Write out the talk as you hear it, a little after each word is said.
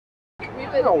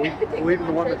No, we believe in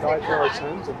the one that died for our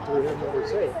sins, and through him that we're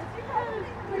saved.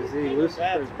 Is he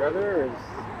Lucifer's brother, or is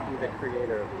he the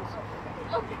creator of Lucifer?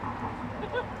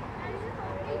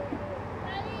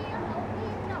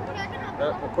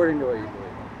 According to what you believe.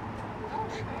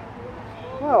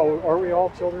 Well, are we all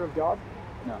children of God?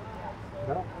 No.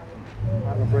 No?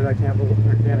 I'm afraid I can't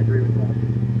agree with that.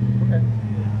 Okay.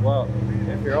 Well,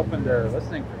 if you're open to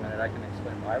listening for a minute, I can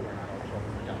explain why we're not all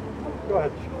children of God. Go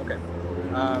ahead. Okay.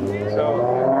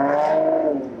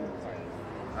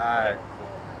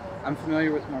 I'm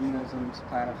familiar with Mormonism's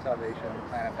plan of salvation,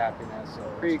 plan of happiness,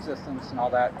 pre-existence, and all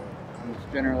that. I'm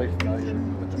generally familiar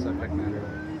with the subject matter.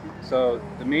 So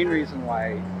the main reason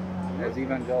why, as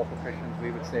evangelical Christians,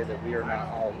 we would say that we are not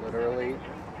all literally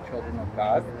children of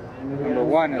God. Number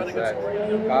one is that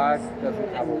God doesn't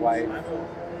have a wife.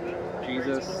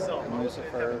 Jesus and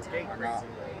Lucifer are not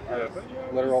our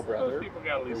literal brother.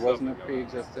 There wasn't a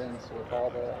pre-existence with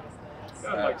all the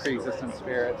pre-existent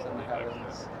spirits in the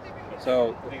heavens.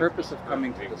 So the purpose of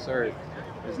coming to this earth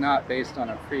is not based on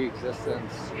a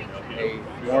pre-existence, a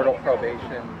mortal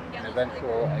probation, and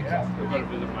eventual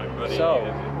exaltation. So,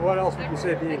 what else would you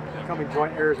say becoming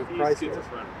joint heirs with Christ is?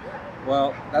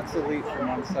 Well, that's a leap from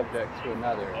one subject to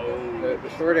another. The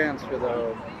short answer,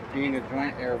 though, being a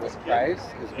joint heir with Christ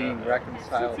is being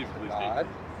reconciled to God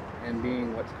and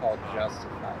being what's called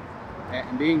justified.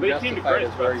 And being justified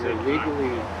is where you're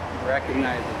legally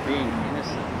recognized as being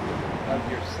innocent of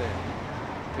your sin.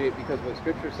 Because what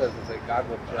Scripture says is that God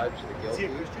will judge the guilty.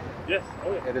 Yes.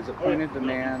 It is appointed to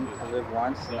man to live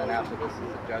once, and then after this is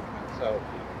a judgment. So,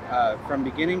 from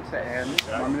beginning to end,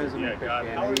 Mormonism and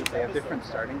Christianity, they have different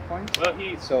starting points.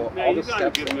 So all the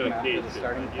steps that come after the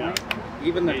starting point,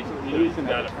 even the conclusion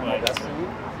of eternal destiny,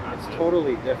 it's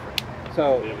totally different.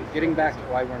 So, getting back to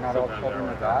why we're not all children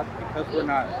of God, because we're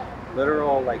not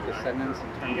literal descendants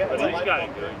in terms of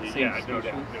same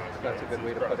species. That's a good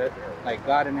way to put it. Like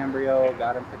God in embryo,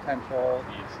 God in potential.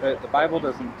 The Bible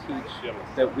doesn't teach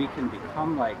that we can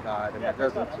become like God, and it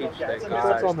doesn't teach that God.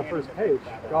 That's on the first page.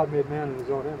 God made man in His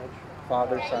own image.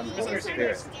 Father, Son, Holy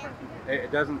Spirit.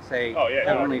 It doesn't say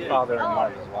Heavenly Father and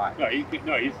love is why. It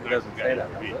doesn't say that,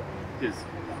 does it?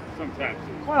 Sometimes.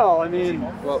 Well, I mean,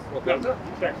 well,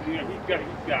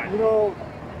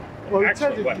 it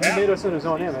says He made us in His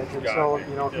own image, and so, if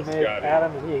He made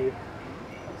Adam and Eve,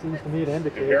 it seems to me to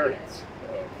indicate.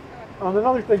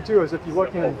 Another thing, too, is if you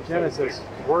look in Genesis,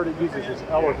 the word it uses is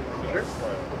Elohim,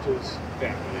 which is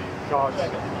God's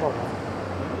plural.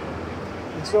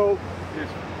 And so,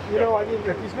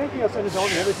 if He's making us in His own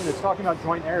image and it's talking about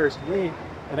joint heirs, to me,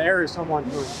 an heir is someone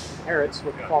who inherits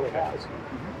what the Father has.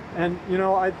 And,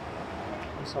 I'm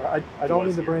sorry, I don't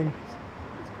mean to bring...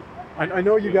 I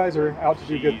know you guys are out to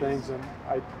do good things, and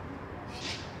I'm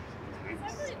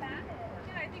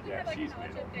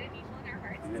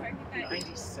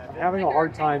having a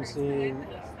hard time seeing.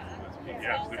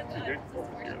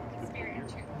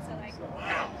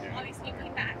 Obviously you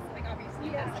came back, so obviously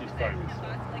you have some thoughts,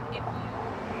 if you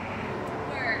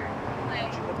were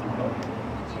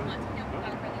you want to know what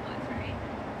God really was,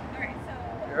 right?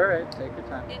 Alright, take your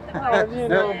time.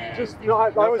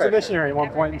 I was a missionary at one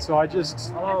point, and so I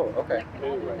just... Oh, okay.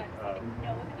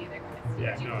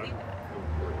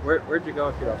 Where'd you go,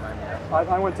 if you don't mind me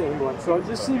asking? I went to England, so it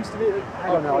just seems to me, I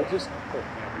don't know,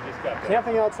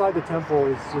 camping outside the temple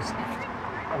is just,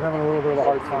 I'm having a little bit of a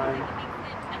hard time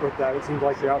with that. It seems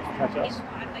like they're out to catch us.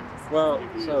 Well,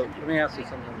 so let me ask you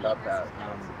something about that.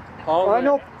 I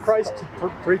know Christ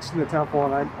preached in the temple,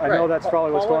 and I know that's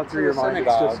probably what's going through your mind. It's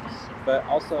just, but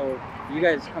also, you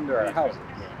guys come to our houses,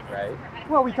 right?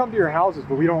 Well, we come to your houses,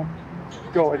 but we don't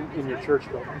go in your church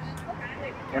buildings.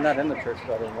 We're not in the church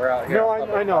building. We're out here. No,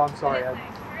 I know. I'm sorry.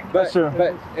 But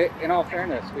in all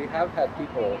fairness, we have had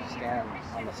people stand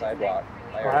on the sidewalk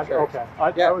by our church. Okay.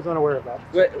 I was unaware of that.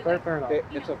 Fair enough.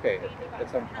 It's okay.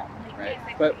 It's uncommon, right?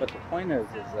 But the point is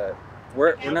that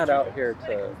we're not out here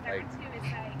to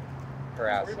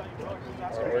harass people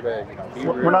or to be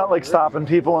rude. We're not stopping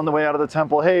people on the way out of the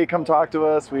temple. Hey, come talk to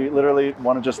us. We literally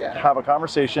want to just have a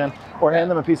conversation or hand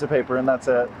them a piece of paper, and that's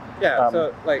it. Yeah.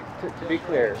 So to be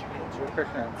clear, we're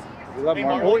Christians. We love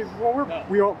Mormons.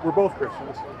 We're both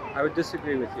Christians. I would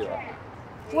disagree with you.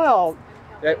 Well,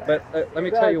 but let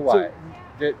me tell you why.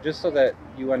 Just so that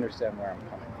you understand where I'm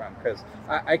coming from, because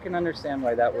I can understand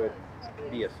why that would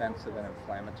be offensive and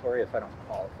inflammatory if I don't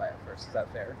qualify it first. Is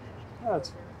that fair?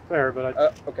 That's fair, but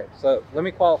okay, so let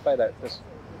me qualify that just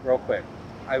real quick.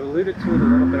 I've alluded to it a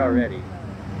little bit already,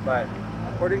 but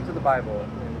according to the Bible,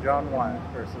 in John 1,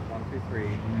 verses 1 through 3,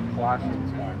 and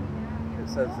Colossians 1, it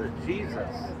says that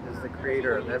Jesus is the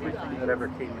creator of everything that ever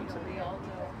came into being.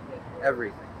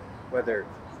 Everything. Whether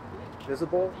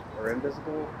visible or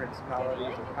invisible,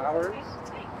 principalities or powers,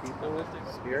 people,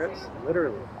 spirits,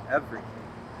 literally everything,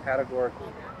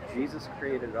 categorically. Jesus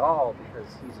created it all because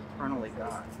he's eternally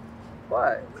God.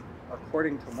 But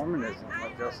according to Mormonism,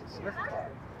 what Joseph Smith taught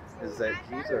is that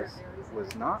Jesus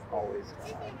was not always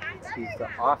God. He's the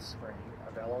offspring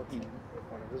of Elohim,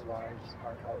 one of his wives,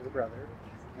 our elder brother,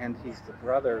 and he's the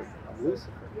brother of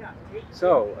Lucifer.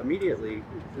 So immediately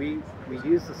we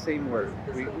use the same word.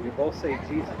 We both say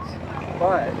Jesus,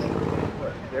 but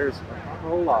there's a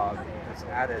prologue that's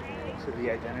added to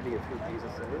the identity of who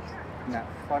Jesus is, and that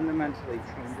fundamentally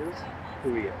changes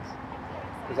who he is.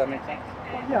 Does that make sense?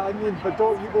 Yeah, I mean, but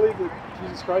don't you believe that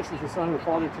Jesus Christ is the Son of the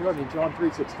Father too? I mean, John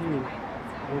 3:16.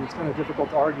 I mean, it's kind of difficult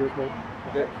to argue with,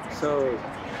 but so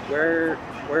where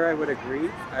I would agree,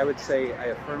 I would say I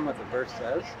affirm what the verse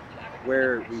says.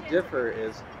 Where we differ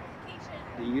is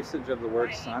the usage of the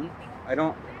word son. I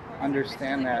don't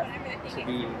understand that to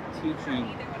be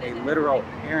teaching a literal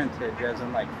parentage, as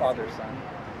in like father-son.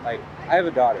 Like, I have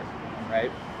a daughter,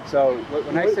 right? So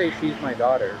when I say she's my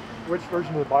daughter, which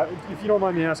version of the Bible? If you don't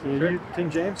mind me asking, are you King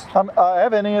James? I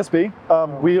have NASB.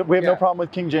 We have no problem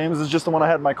with King James. It's just the one I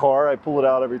had in my car. I pull it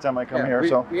out every time I come here.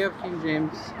 We have King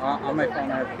James on my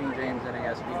phone. I have King James,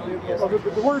 NASB. Well,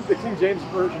 the word the King James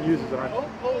version uses, and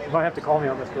you might have to call me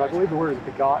on this, but I believe the word is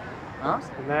begotten. Huh?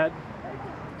 And that.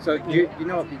 So you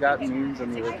know what begotten means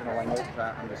in the original language?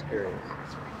 I'm just curious.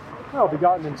 No,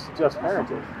 begotten means just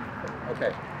parentage.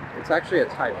 Okay, it's actually a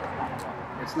title.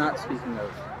 It's not speaking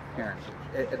of parentage.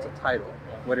 It's a title.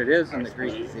 What it is in the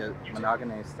Greek is the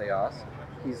monogenes theos.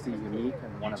 He's the unique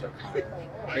and one of a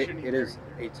kind. It is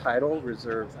a title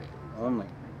reserved only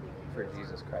for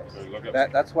Jesus Christ.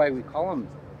 That's why we call him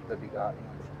the begotten.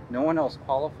 No one else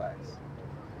qualifies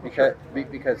because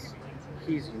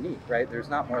he's unique, right? There's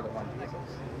not more than one Jesus.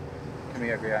 Can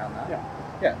we agree on that?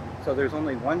 Yeah. So there's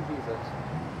only one Jesus,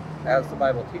 as the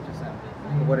Bible teaches him.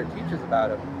 But what it teaches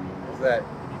about him is that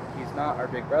he's not our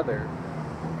big brother,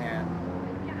 and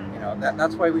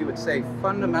that's why we would say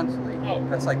fundamentally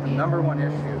that's like the number one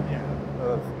issue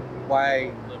of why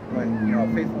when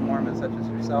a faithful Mormon such as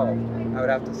yourself, I would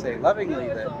have to say lovingly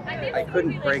that I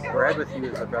couldn't break bread with you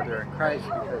as a brother in Christ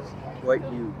because what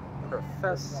you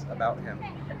profess about him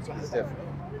is different.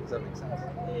 Does that make sense?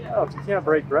 Well, if you can't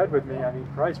break bread with me, I mean,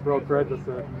 Christ broke bread with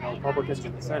the publicans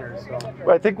and the sinners. So.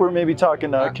 Well, I think we're maybe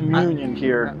talking communion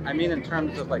here. I mean, in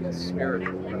terms of like a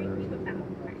spiritual brother.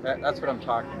 That's what I'm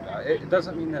talking about. It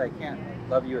doesn't mean that I can't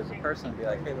love you as a person and be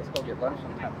like, hey, let's go get lunch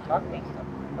sometime and talk about stuff.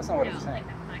 That's not what I'm saying.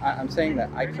 I'm saying that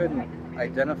I couldn't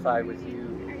identify with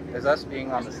you as us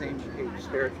being on the same page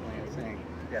spiritually and saying,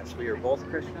 yes, we are both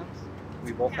Christians.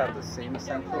 We both have the same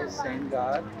essentials, same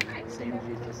God, same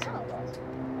Jesus, same gospel.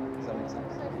 Does that make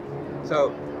sense?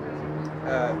 So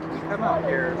we come out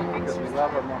here because we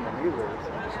love our Mormon neighbors,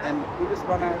 and we just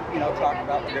want to, talk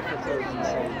about the differences and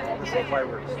say, this is why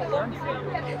we're concerned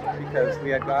for you, because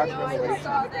we had God's revelation,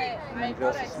 and then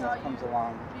Joseph Smith comes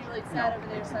along,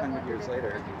 1,800 years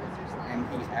later, and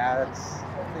he adds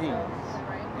things,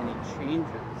 and he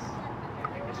changes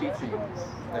teachings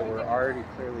that were already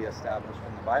clearly established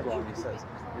in the Bible, and he says,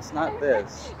 it's not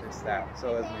this, it's that.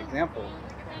 So as an example,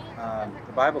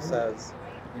 the Bible says,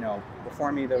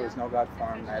 before me there was no God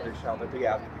formed, neither shall there be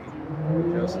after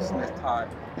me. Joseph Smith taught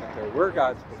that there were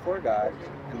gods before God,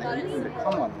 and that he would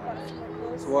become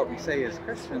one. So what we say as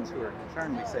Christians who are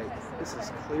concerned, we say, this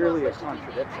is clearly a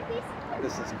contradiction.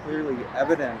 This is clearly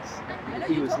evidence that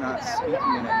he was not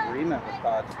speaking in agreement with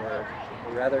God's word,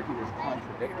 but rather he was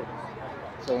contradicting it.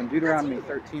 So in Deuteronomy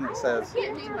 13 it says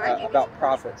about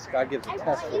prophets, God gives a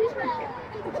test for his people,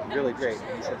 which is really great.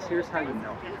 And he says, here's how you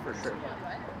know for sure.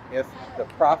 If the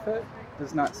prophet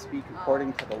does not speak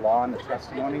according to the law and the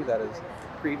testimony that is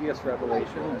previous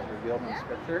revelation is revealed in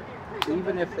Scripture,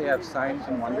 even if they have signs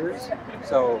and wonders,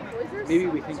 so maybe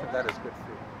we think of that as good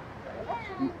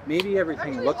fruit. Maybe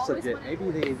everything looks legit. Maybe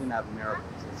they even have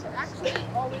miracles, it says.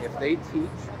 If they teach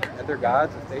other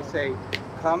gods, if they say,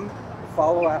 come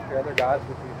follow after other gods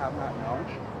which you have not known,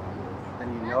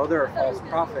 then you know they're a false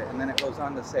prophet. And then it goes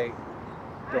on to say,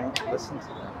 don't listen to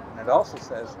them. And it also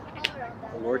says,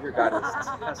 the Lord your God is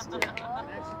tested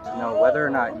to know whether or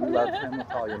not you love him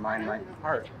with all your mind, might, and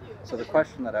heart. So the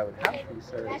question that I would have for you,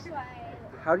 sir, is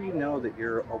how do you know that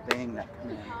you're obeying that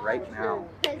command right now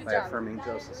by affirming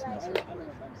Joseph Smith's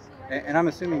revelations? And I'm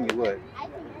assuming you would.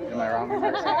 Am I wrong in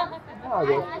that saying? No, I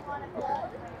would. Okay.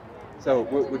 So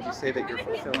would you say that you're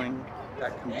fulfilling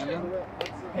that commandment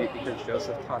because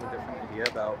Joseph taught a different idea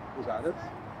about who God is?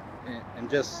 And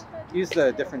just use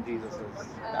the different Jesuses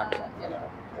background for that,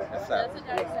 if that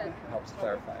helps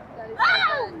clarify it.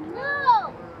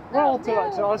 Well, to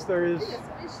us there is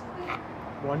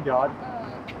one God,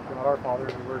 God our Father,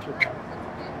 and we worship Him.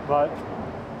 But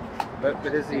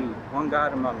is He one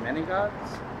God among many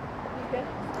gods?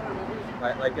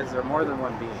 Like is there more than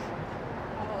one being?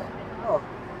 oh,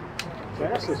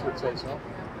 Genesis would say so.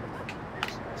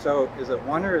 So is it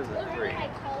one or is it three? I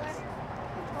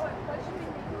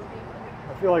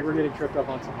feel like we're getting tripped up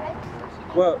on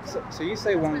something. Well, so you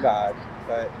say one God,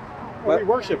 but we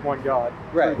worship one God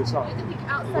right. through the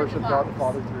Son. We worship God the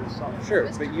Father through His Son. Sure,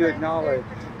 but you acknowledge,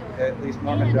 at least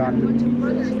Mormon doctrine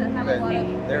teaches,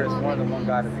 that there is more than one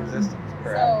God in existence,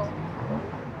 correct?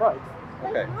 Right.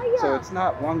 Okay, so it's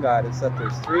not one God, it's that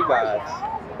there's three gods,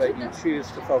 but you choose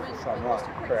to focus on one,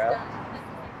 correct?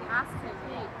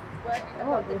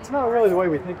 Well, it's not really the way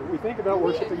we think. We think about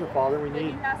worshiping the Father. We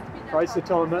need Christ's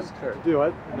atonement to do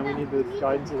it, and then we need the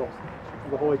guidance of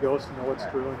the Holy Ghost to know what's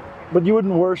true. But you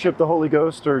wouldn't worship the Holy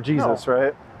Ghost or Jesus, No.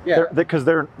 right? Yeah. Because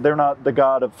they're not the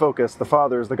God of focus. The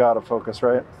Father is the God of focus,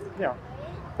 right? Yeah.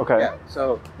 Okay. Yeah,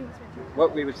 so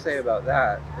what we would say about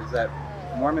that is that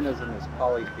Mormonism is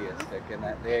polytheistic in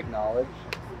that they acknowledge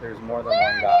there's more than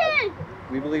one God.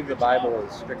 We believe the Bible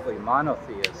is strictly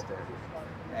monotheistic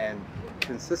and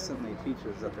consistently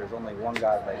teaches that there's only one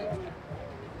God by name.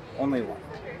 Only one.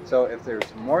 So if there's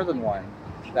more than one,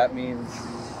 that means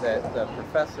that the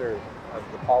professor of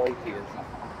the polytheism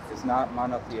is not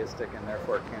monotheistic and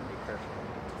therefore it can't be Christian.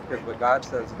 Because what God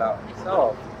says about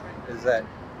Himself is that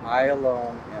I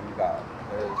alone am God.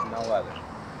 There is no other.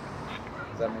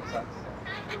 Does that make sense?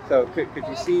 So could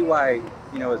you see why,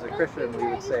 as a Christian, we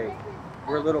would say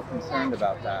we're a little concerned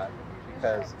about that,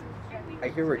 because I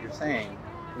hear what you're saying.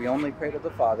 We only pray to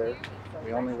the Father.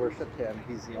 We only worship Him.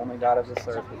 He's the only God of this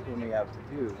earth with whom we have to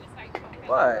do.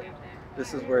 But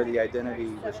this is where the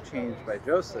identity was changed by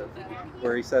Joseph,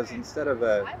 where he says instead of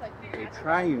a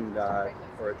triune God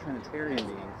or a Trinitarian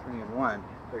being, 3 in 1,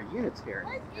 they're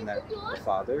Unitarian, in that the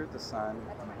Father, the Son,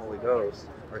 and the Holy Ghost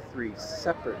are 3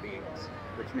 separate beings,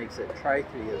 which makes it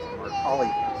tritheism or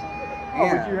polytheism.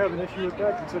 Would you have an issue with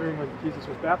that, considering when Jesus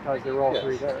was baptized, they were all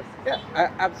 3 there? Yeah,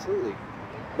 absolutely.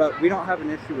 But we don't have an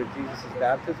issue with Jesus'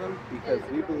 baptism because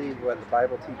we believe what the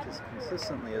Bible teaches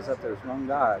consistently is that there's one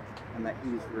God and that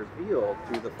He's revealed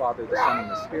through the Father, the Son, and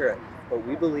the Spirit. But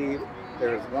we believe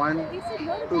there is one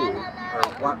who, or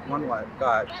one what?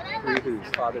 God, 3 who's,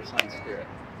 Father, Son, Spirit.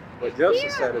 What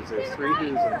Joseph said is there's 3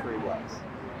 who's and 3 whats.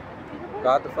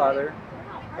 God the Father,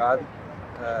 God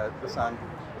the Son,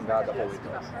 and God the Holy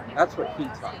Ghost. That's what he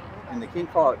taught. In the King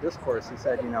Follett Discourse, he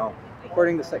said,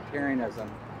 according to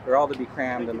sectarianism, they're all to be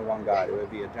crammed into one God. It would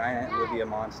be a giant, it would be a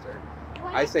monster.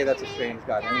 I say that's a strange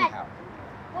God anyhow.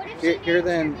 Here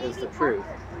then is the truth,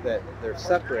 that they're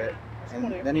separate,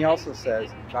 and then he also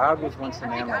says, God was once a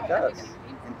man like us,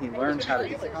 and He learned how to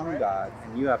become God,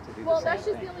 and you have to do the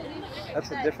same thing.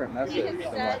 That's a different message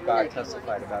than what God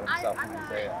testified about Himself in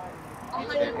Isaiah.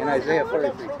 In Isaiah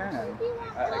 43:10,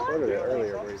 I quoted it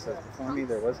earlier, where He says, "Before me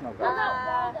there was no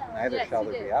God, neither shall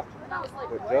there be after me."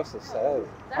 What Joseph says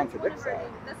contradicts that,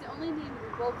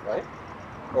 right?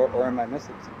 Or am I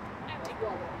missing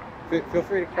something? Feel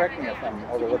free to correct me if I'm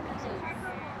overlooking something.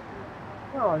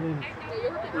 No, I mean,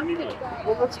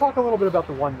 well, let's talk a little bit about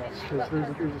the oneness, because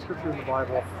there's a scripture in the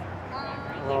Bible.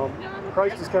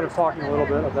 Christ is kind of talking a little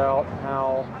bit about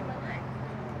how.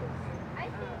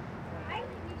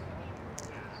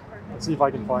 Let's see if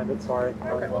I can find it. Sorry,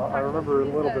 I remember a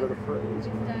little bit of the phrase.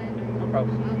 No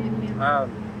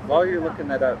problem. While you're looking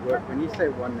that up, when you say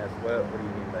oneness, what do you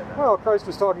mean by that? Well, Christ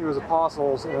was talking to His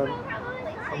apostles, and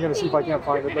I'm going to see if I can't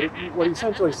find it. But what He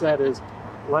essentially said is,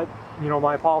 "Let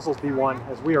my apostles be one,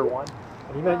 as we are one."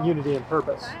 And He meant unity and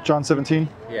purpose. John 17.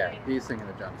 Yeah, he's thinking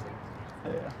of John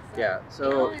 17. Yeah.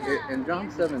 So in John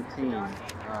 17,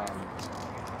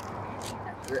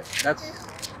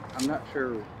 I'm not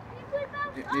sure.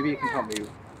 Maybe you can help me.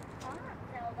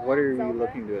 What are you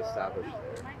looking to establish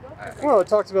there? Well, it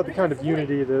talks about the kind of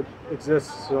unity that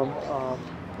exists.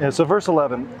 Yeah, so verse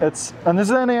 11, and this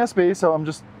is NASB, so I'm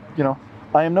just,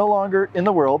 I am no longer in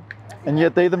the world, and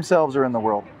yet they themselves are in the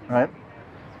world, right?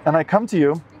 And I come to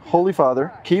you, Holy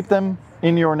Father, keep them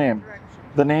in your name,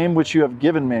 the name which you have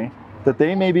given me, that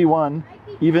they may be one,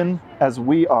 even as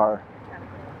we are.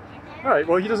 All right,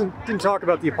 well, He didn't talk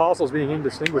about the apostles being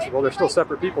indistinguishable. They're still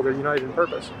separate people. They're united in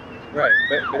purpose. Right,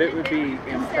 but it would be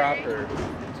improper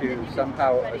to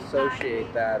somehow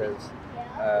associate that as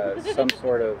some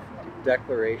sort of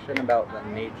declaration about the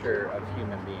nature of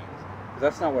human beings. Because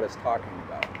that's not what it's talking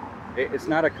about. It's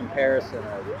not a comparison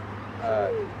of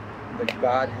the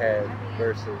Godhead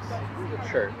versus the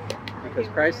church, because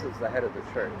Christ is the head of the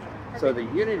church. So the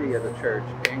unity of the church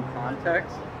in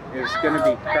context is going to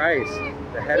be Christ,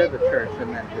 the head of the church,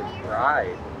 and then his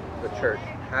bride, the church,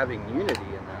 having unity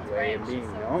in that way and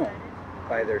being known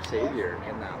by their Savior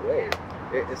in that way.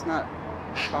 It's not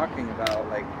talking about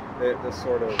like the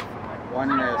sort of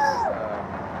oneness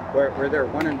where they're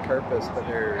one in purpose, but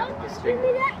they're distinct.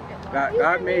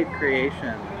 God made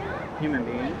creation, human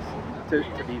beings,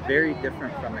 to be very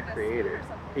different from the Creator.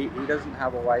 He doesn't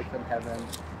have a wife in heaven.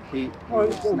 He's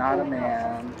not a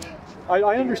man.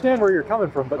 I understand where you're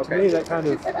coming from, but to me that kind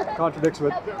of contradicts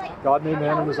what God made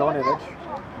man in his own image.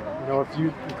 You know, if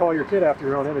you call your kid after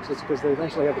your own image, it's because they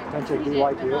eventually have the potential to be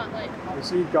like you. You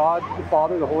see God, the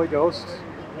Father, the Holy Ghost,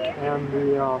 and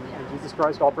Jesus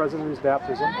Christ all present in his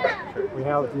baptism. We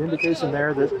have the indication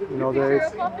there that, you know, they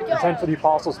intend for the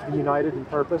apostles to be united in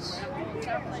purpose,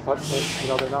 but you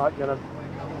know, they're not going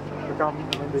to become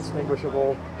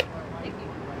indistinguishable.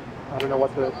 I don't know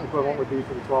what the equivalent would be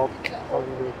for the 12, you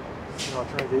know,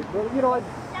 Trinity. But, you know,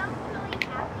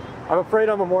 I'm afraid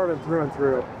I'm a Mormon through and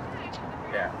through.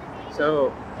 Yeah.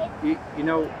 So, you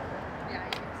know,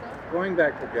 going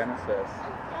back to Genesis,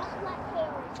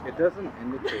 it doesn't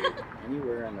indicate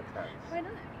anywhere in the text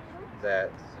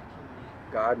that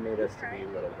God made us to be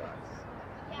little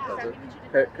gods. Does it?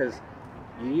 Because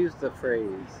you used the phrase,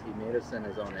 he made us in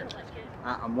his own image.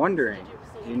 I'm wondering,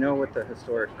 do you know what the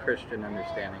historic Christian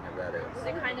understanding of that is?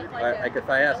 Like if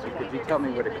I asked you, could you tell me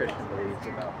what a Christian believes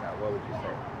about that? What would you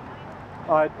say?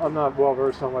 I'm not well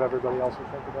versed on what everybody else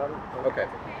would think about it. But. Okay,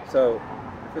 so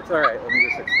if it's all right, let me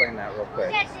just explain that real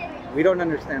quick. We don't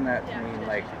understand that to mean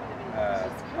like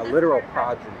a literal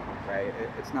progeny, right?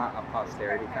 It's not a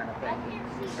posterity kind of thing,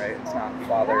 right? It's not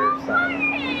father, son,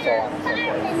 and so on and so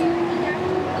forth.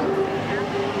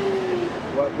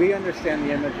 What we understand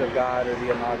the image of God, or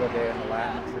the Imago Dei in the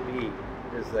Latin, to be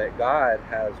is that God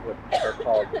has what are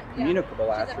called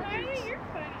communicable attributes.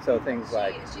 So things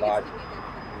like logic,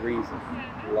 reason,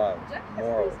 love,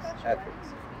 morals, ethics,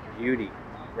 beauty,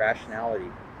 rationality,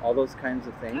 all those kinds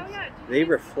of things, they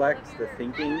reflect the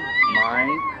thinking,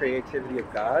 mind, creativity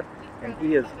of God, and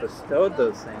he has bestowed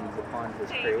those things upon his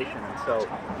creation. And so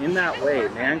in that way,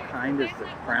 mankind is the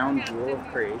crown jewel of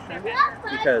creation,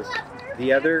 because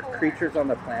the other creatures on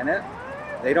the planet,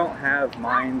 they don't have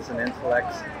minds and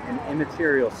intellects and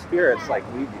immaterial spirits like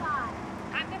we do.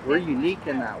 We're unique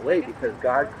in that way because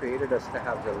God created us to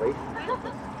have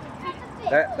relationships.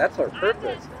 That's our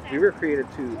purpose. We were created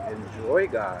to enjoy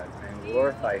God and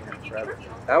glorify him forever.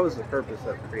 That was the purpose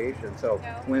of creation. So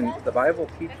when the Bible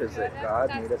teaches that God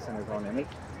made us in his own image,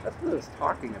 that's what it's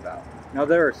talking about. Now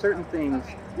there are certain things,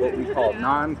 what we call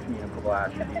non-communicable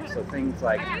attributes, so things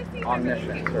like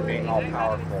omniscience, or being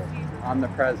all-powerful,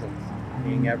 omnipresence,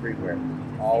 being everywhere,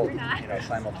 all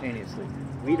simultaneously.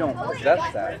 We don't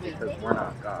possess that because we're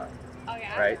not God.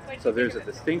 Right? So there's a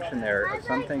distinction there of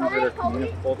some things that are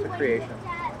communicable to creation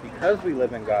because we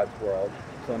live in God's world.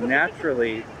 So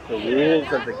naturally, the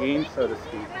rules of the game, so to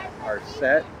speak, are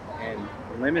set and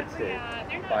limited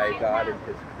by God and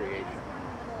his creation.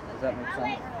 Does that make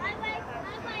sense?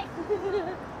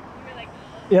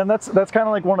 Yeah, and that's kind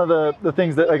of like one of the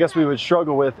things that I guess we would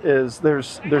struggle with is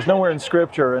there's nowhere in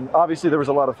Scripture, and obviously there was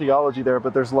a lot of theology there,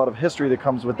 but there's a lot of history that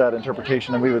comes with that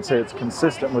interpretation, and we would say it's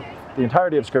consistent with the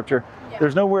entirety of Scripture.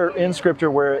 There's nowhere in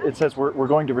Scripture where it says we're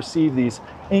going to receive these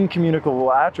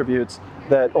incommunicable attributes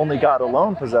that only God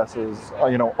alone possesses,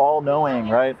 all-knowing,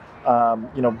 right?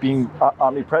 Being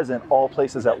omnipresent, all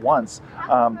places at once.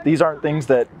 These aren't things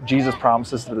that Jesus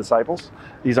promises to the disciples.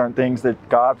 These aren't things that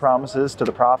God promises to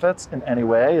the prophets in any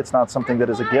way. It's not something that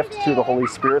is a gift to the Holy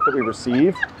Spirit that we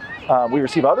receive. We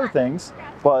receive other things,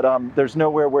 but there's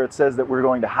nowhere where it says that we're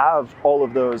going to have all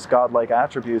of those godlike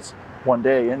attributes one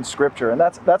day in Scripture. And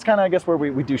that's kind of, I guess, where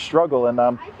we do struggle. And,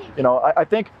 I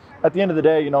think at the end of the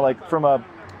day, like from a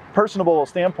personable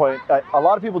standpoint, a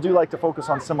lot of people do like to focus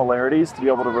on similarities to be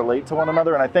able to relate to one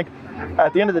another. And I think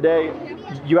at the end of the day,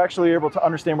 you actually are able to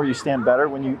understand where you stand better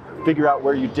when you figure out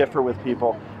where you differ with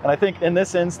people. And I think in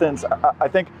this instance, I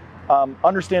think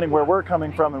understanding where we're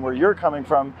coming from and where you're coming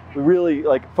from, we really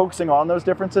like focusing on those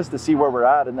differences to see where we're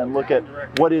at, and then look at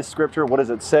what is Scripture, what does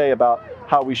it say about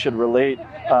how we should relate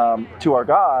to our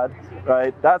God,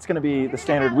 right? That's going to be the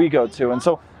standard we go to. And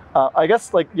so I guess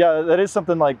that is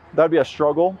something like that would be a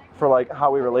struggle for like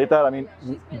how we relate that. I mean,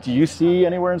 do you see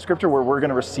anywhere in Scripture where we're going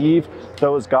to receive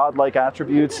those godlike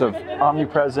attributes of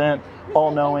omnipresent,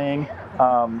 all-knowing,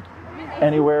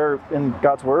 anywhere in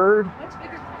God's Word?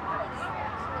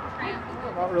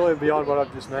 Not really beyond what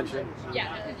I've just mentioned.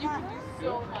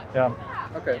 Yeah.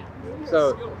 Okay.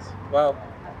 So, well,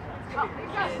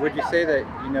 would you say that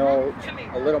you know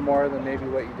a little more than maybe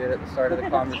what you did at the start of the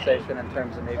conversation in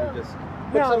terms of maybe just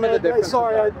some of the differences?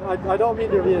 Sorry, I don't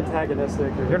mean to be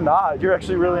antagonistic. You're not. You're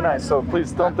actually really nice. So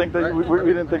please don't think that we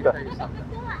didn't think that.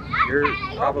 You're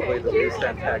probably the least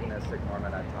antagonistic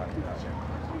Mormon I've talked about.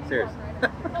 Seriously.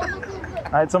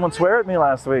 I had someone swear at me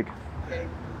last week.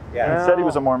 Yeah. He said he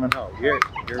was a Mormon. No, you're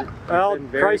well, been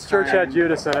very Christ Church kind. had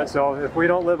Judas in it, so if we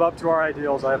don't live up to our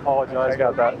ideals, I apologize. I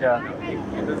got that, yeah.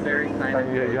 You've been very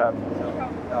kind. You have. So,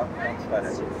 don't sweat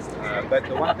it. But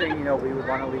the one thing, we would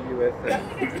want to leave you with,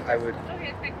 and I would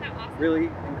really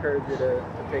encourage you to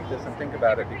take this and think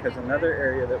about it, because another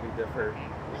area that we differ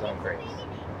is on grace.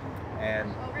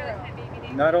 And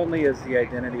not only is the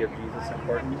identity of Jesus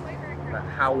important, but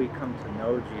how we come to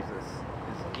know Jesus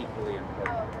is equally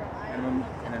important.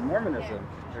 And in Mormonism,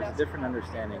 there's a different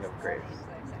understanding of grace.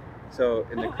 So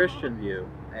in the Christian view,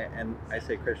 and I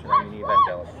say Christian, I mean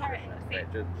evangelical Christian, right?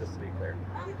 Just to be clear.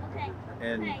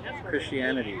 In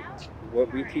Christianity,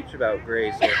 what we teach about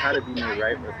grace, or how to be made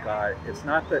right with God, it's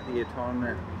not that the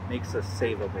atonement makes us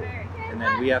savable, and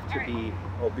then we have to be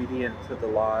obedient to the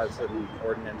laws and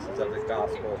ordinances of the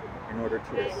gospel in order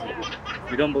to receive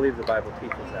it. We don't believe the Bible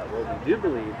teaches that. What we do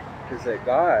believe is that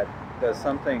God does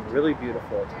something really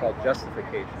beautiful. It's called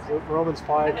justification. Is it Romans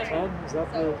 5:10? Is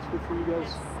that the scripture you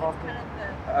guys often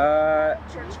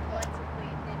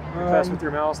confess with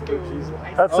your mouth that Jesus?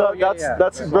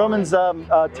 That's Romans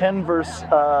 10 verse 9.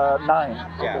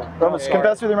 Yeah. Romans,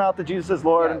 confess with your mouth that Jesus is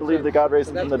Lord and believe that God raised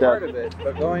him from the That's part dead. of it,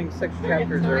 but going 6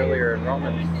 chapters earlier in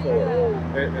Romans 4,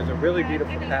 there's a really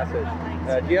beautiful passage.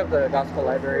 Do you have the Gospel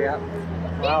Library app?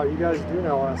 Wow, you guys do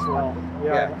know us well.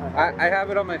 Yeah, I have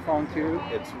it on my phone too.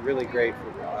 It's really great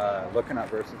for looking up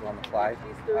verses on the fly.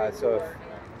 So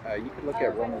if you could look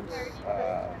at Romans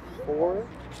 4,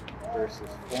 verses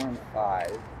 4 and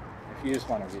 5, if you just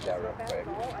want to read that real quick.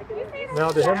 Now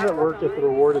to him that worketh, the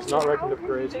reward is not reckoned of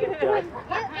grace, but of death.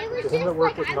 To him that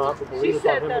worketh not, but believeth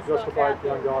on him that justifieth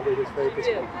the ungodly, his faith is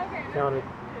counted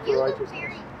for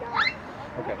righteousness.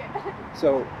 Okay,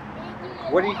 so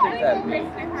what do you think that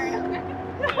means?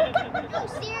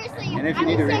 And if you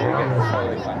need to read it again, that's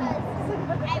totally fine.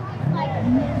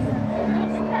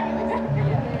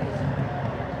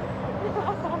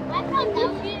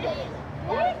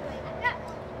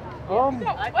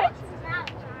 What?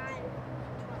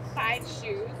 5 shoes.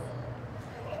 You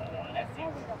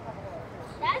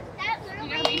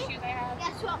know how many shoes I have?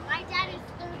 Guess what? My dad is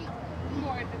 30.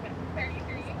 More than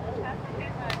 33.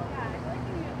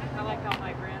 I like how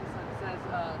my grandson says,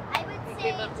 I would he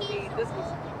say came up to me, this was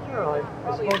Well,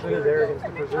 I suppose it is arrogance to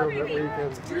presume that we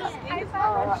can,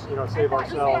 save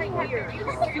ourselves.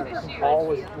 Paul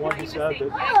was one who said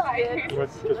that,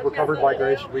 because we're covered by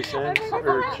grace, should we sin,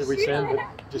 or should we sin? But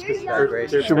just because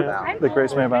grace there's may abound. The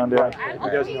grace may abound, yeah.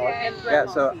 You guys know it. Yeah,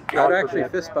 so I would actually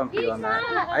fist bump you on that.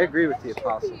 I agree with the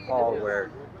Apostle Paul,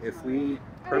 where if we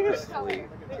purposefully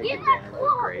take advantage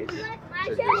of grace to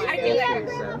just willfully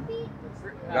sin,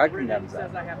 God condemns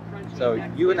that. So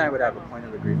you and I would have a point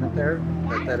of agreement there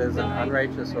that is an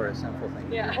unrighteous or a sinful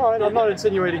thing. Yeah. Well, and I'm not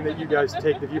insinuating that you guys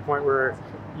take the viewpoint where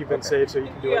you've been saved so you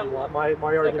can do what you want. My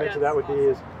argument to that would be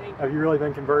is, have you really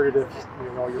been converted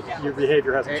if your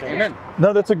behavior hasn't changed? Amen.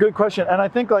 No, that's a good question. And I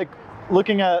think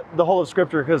looking at the whole of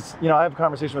Scripture, because I have a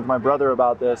conversation with my brother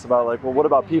about this, about well, what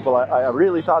about people? I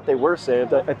really thought they were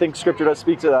saved. I think Scripture does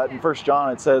speak to that. In 1 John,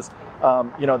 it says,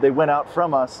 they went out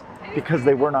from us because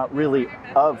they were not really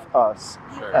of us.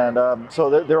 Sure. And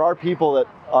so there are people that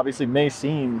obviously may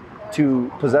seem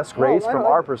to possess grace from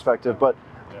our perspective, but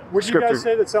would Scripture, you guys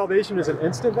say that salvation is an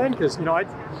instant then? Because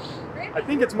I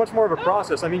think it's much more of a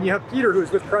process. I mean, you have Peter, who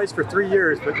was with Christ for 3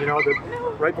 years, but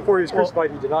right before he was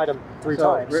crucified, he denied him 3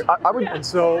 times. I would, and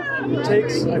so it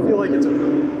takes. I feel like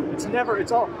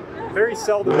it's all very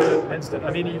seldom is it instant.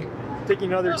 I mean,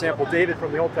 taking another example, David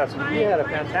from the Old Testament, he had a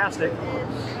fantastic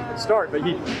start, but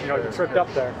he tripped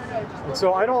up there. And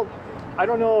so I don't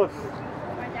know if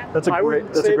that's a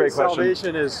great question.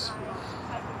 Salvation is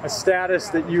a status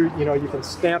that you can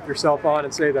stamp yourself on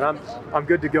and say that I'm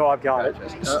good to go, I've got it.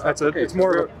 It's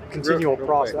more of a continual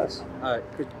process.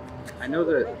 I know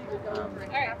that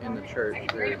in the church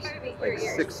there's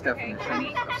 6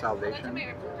 definitions of salvation.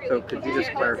 So could you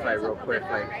just clarify real quick?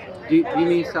 Do you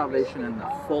mean salvation in the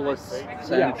fullest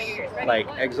sense, like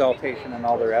exaltation and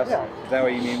all the rest? Yeah. Is that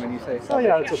what you mean when you say salvation? Oh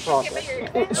yeah, it's a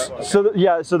process.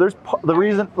 So there's the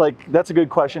reason, that's a good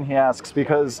question he asks,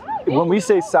 because when we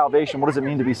say salvation, what does it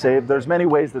mean to be saved? There's many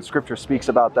ways that Scripture speaks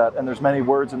about that, and there's many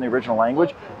words in the original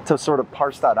language to sort of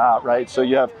parse that out, right? So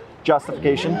you have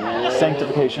justification,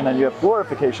 sanctification, and you have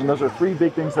glorification. Those are three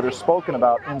big things that are spoken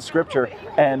about in Scripture.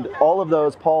 And all of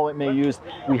those, Paul may use,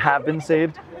 we have been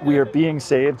saved, we are being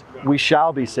saved, we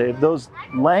shall be saved. Those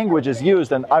language is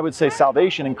used, and I would say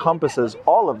salvation encompasses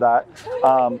all of that.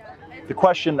 The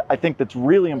question I think that's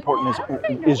really important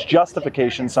is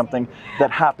justification something that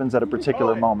happens at a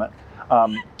particular moment?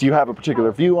 Do you have a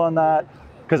particular view on that?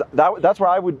 Because that's where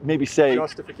I would maybe say...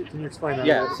 Can you explain that?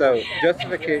 Yeah, so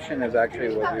justification is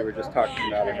actually what we were just talking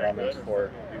about in Romans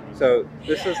 4. So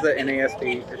this is the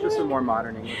NASB. It's just a more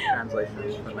modern English translation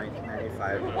from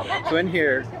 1995. So in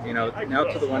here, now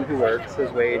to the one who works,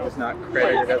 his wage is not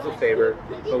credited as a favor,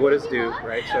 but what is due,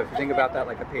 right? So if you think about that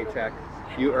like a paycheck,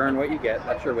 you earn what you get,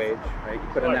 that's your wage, right? You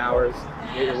put in hours,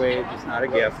 you get your wage, it's not a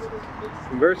gift.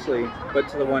 Conversely, but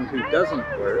to the one who doesn't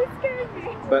work,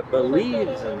 but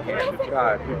believes in him,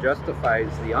 God, who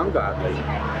justifies the ungodly,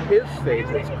 his faith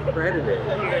is credited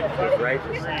as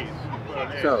righteousness.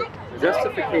 So,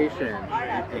 justification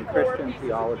in Christian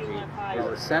theology is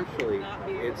essentially,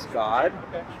 it's God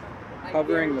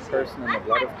covering the person in the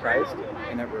blood of Christ,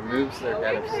 and it removes their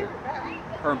debt of sin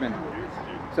permanently.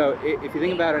 So if you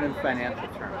think about it in financial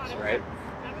terms, right?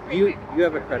 You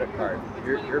have a credit card.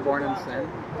 You're born in sin,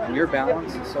 and your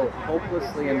balance is so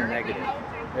hopelessly in the negative.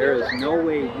 There is no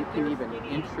way you can even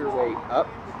inch your way up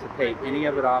to pay any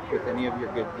of it off with any of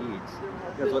your good deeds.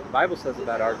 Because what the Bible says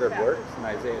about our good works in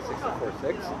Isaiah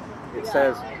 64:6, it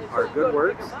says our good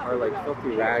works are like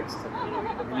filthy rags to me.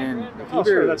 And in the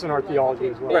Hebrew, that's in our theology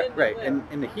as well. Right. And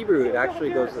in the Hebrew, it actually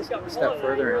goes a step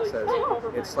further, and it says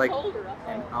it's like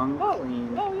an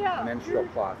unclean menstrual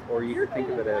cloth, or you could think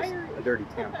of it as a dirty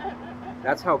tampon.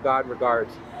 That's how God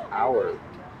regards our,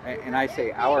 and I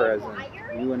say our as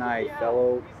in you and I,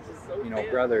 fellow,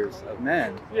 brothers of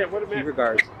men. He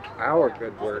regards our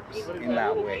good works in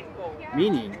that way,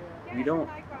 meaning we don't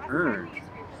earn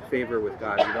favor with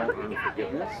God, we don't earn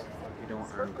forgiveness, we don't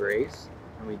earn grace,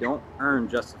 and we don't earn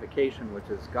justification, which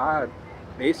is God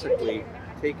basically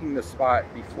taking the spot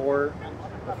before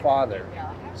the Father.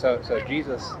 So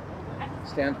Jesus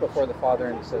stands before the Father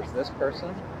and he says, this person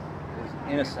is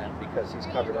innocent because he's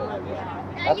covered in my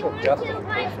blood. That's what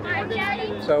justification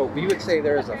is. So we would say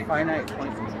there is a finite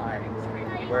point in time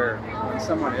where when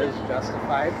someone is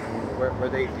justified, where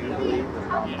they do believe the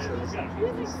promises of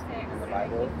Jesus in the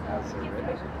Bible as they're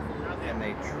written, and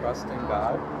they trust in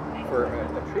God for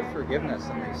a true forgiveness,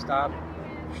 and they stop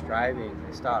striving,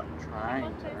 they stop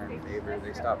trying to earn favor,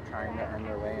 they stop trying to earn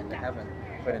their way into heaven.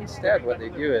 But instead what they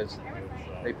do is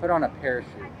they put on a parachute,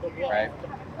 right,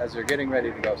 as they're getting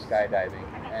ready to go skydiving.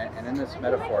 And in this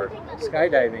metaphor,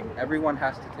 skydiving, everyone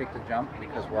has to take the jump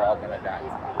because we're all going to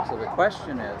die. So the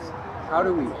question is, how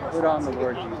do we put on the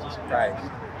Lord Jesus Christ?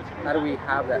 How do we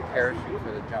have that parachute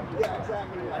for the jump,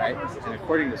 right? And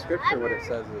according to Scripture, what it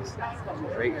says is,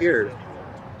 right here,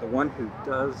 the one who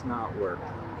does not work,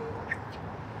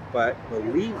 but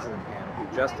believes in him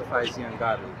who justifies the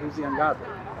ungodly. Who's the ungodly?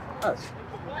 Us,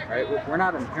 right? We're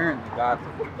not inherently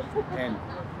godly. And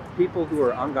people who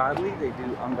are ungodly, they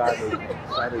do ungodly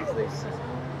things. That is, they sin,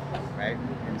 right?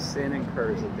 And sin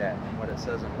incurs a debt. And what it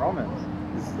says in Romans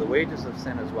is the wages of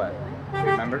sin is what?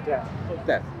 Remember?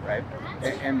 Death, right?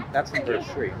 And that's in verse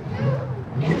 3.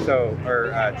 So,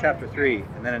 or chapter 3,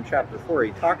 and then in chapter 4,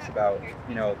 he talks about,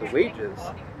 the wages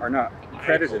are not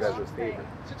credited as a favor.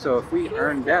 So if we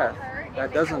earn death,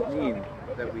 that doesn't mean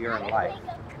that we earn life,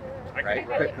 right?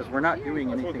 Because we're not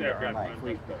doing anything to earn life.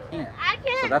 We can't.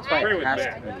 So that's why it has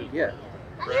to be a gift.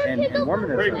 And in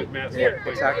Mormonism,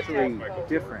 it's actually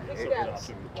different.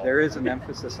 There is an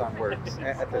emphasis on works.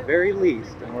 At the very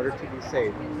least, in order to be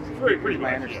saved, here's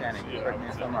my understanding, correct me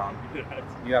if I'm wrong,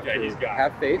 you have to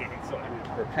have faith,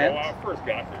 repent,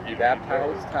 be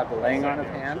baptized, have the laying on of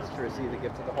hands to receive the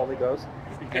gift of the Holy Ghost,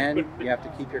 and you have to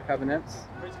keep your covenants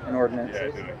and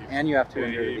ordinances, and you have to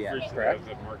endure to the end, correct?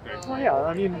 Well, yeah,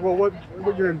 I mean,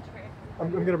 what you're... I'm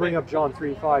going to bring up John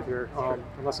 3:5 here.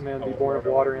 Unless a man be born of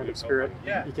water and of spirit,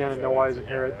 he can in no wise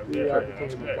inherit the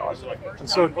kingdom of God. And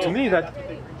so, to me, that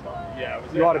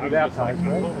you ought to be baptized,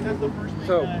 right?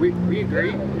 So we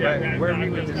agree, but where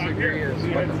we would disagree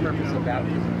is what the purpose of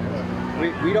baptism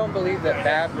is. We don't believe that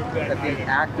the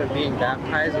act of being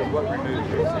baptized is what removes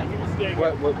your sin.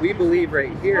 What we believe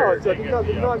right here... No,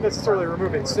 not necessarily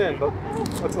removing sin, but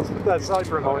let's put that aside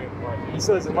for a moment. He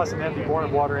says, unless a man be born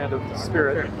of water and of the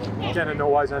Spirit, he can in no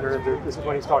wise enter into... This is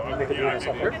when he's talking to Nicodemus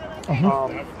up here.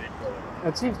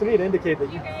 It seems to me to indicate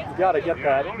that you got to get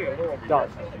that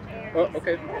done. Oh,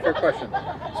 okay, fair question.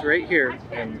 So right here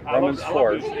in Romans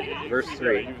 4, verse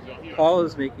 3, Paul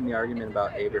is making the argument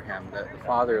about Abraham, the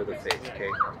father of the faith, okay?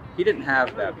 He didn't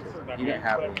have baptism. He didn't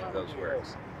have any of those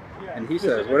works. And he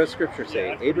says, what does Scripture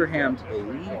say? Abraham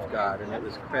believed God, and it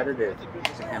was credited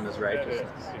to him as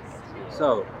righteousness.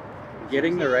 So,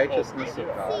 getting the righteousness of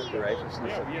God, the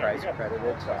righteousness of Christ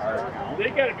credited to our account,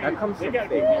 that comes from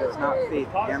faith. It's not faith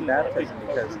and baptism,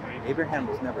 because Abraham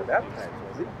was never baptized,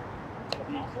 was he?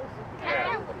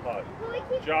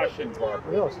 Josh and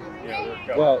Barbara.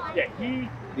 Well,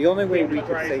 the only way we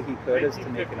could say he could is to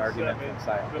make an argument from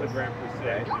silence.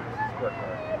 Right?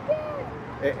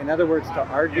 In other words, to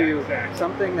argue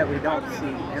something that we don't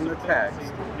see in the text,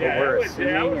 but we're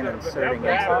assuming and inserting into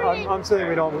it. I'm saying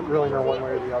we don't really know one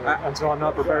way or the other, and so I'm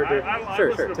not prepared to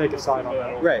Sure. take a side on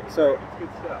that. Right, so...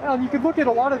 Well, you could look at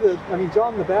a lot of the, I mean,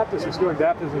 John the Baptist was doing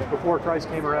baptisms before Christ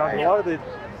came around, and a lot of the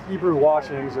Hebrew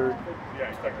washings are,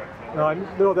 I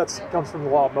know that comes from the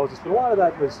law of Moses, but a lot of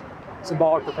that was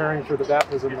symbolic preparing for the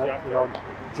baptism that,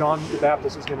 John the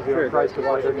Baptist was going to do, and Christ was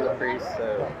later going to. Priest,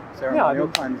 ceremonial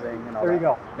cleansing and all there you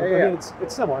that. go. Yeah. I mean,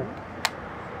 it's similar.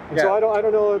 And so I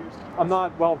don't know, I'm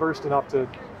not well versed enough to,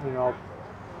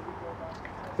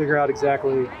 figure out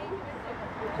exactly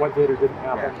what did or didn't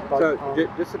happen. Yeah. But, So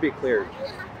just to be clear,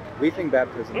 we think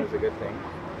baptism is a good thing,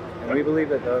 and we believe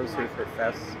that those who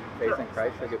profess faith in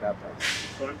Christ should get baptized.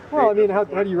 well, I mean, how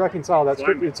do you reconcile that?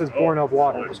 Scripture? It says born of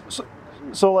water.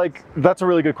 So like, that's a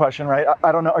really good question, right?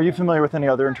 I don't know. Are you familiar with any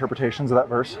other interpretations of that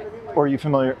verse? Or are you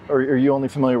familiar, or are you only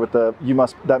familiar with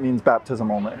that means baptism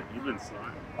only?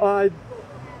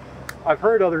 I've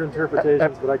heard other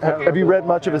interpretations, but I can't. Have you read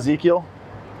much of Ezekiel?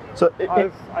 So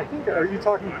I think, are you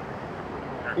talking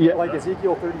like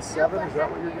Ezekiel 37? Is that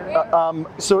what you're getting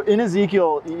at? So in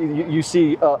Ezekiel, you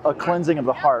see a cleansing of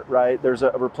the heart, right? There's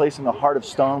a replacing the heart of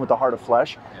stone with the heart of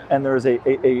flesh, and there's a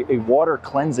water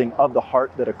cleansing of the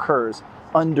heart that occurs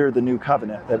under the new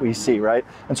covenant that we see, right?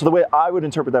 And so the way I would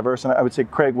interpret that verse, and I would say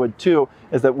Craig would too,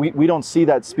 is that we don't see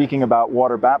that speaking about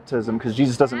water baptism, because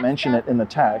Jesus doesn't mention it in the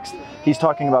text. He's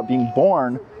talking about being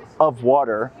born of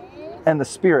water and the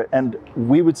Spirit, and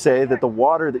we would say that the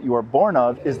water that you are born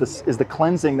of is the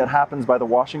cleansing that happens by the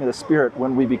washing of the Spirit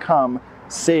when we become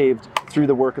saved through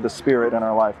the work of the Spirit in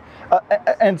our life.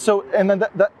 And then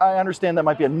I understand that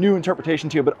might be a new interpretation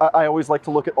to you, but I always like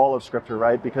to look at all of Scripture,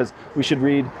 right? Because we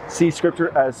should see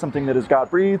Scripture as something that is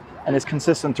God-breathed and is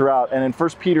consistent throughout. And in 1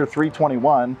 Peter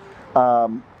 3:21,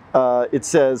 it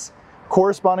says,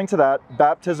 corresponding to that,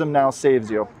 baptism now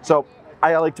saves you. So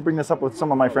I like to bring this up with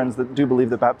some of my friends that do believe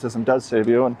that baptism does save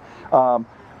you. And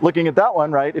looking at that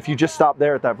one, right, if you just stop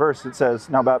there at that verse, it says,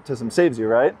 now baptism saves you,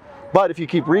 right? But if you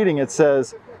keep reading, it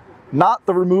says, not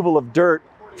the removal of dirt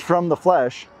from the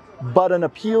flesh, but an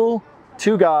appeal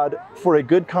to God for a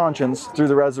good conscience through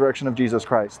the resurrection of Jesus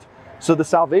Christ. So the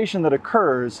salvation that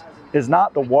occurs is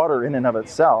not the water in and of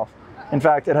itself. In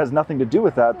fact, it has nothing to do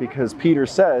with that, because Peter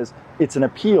says it's an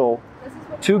appeal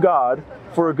to God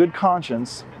for a good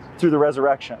conscience through the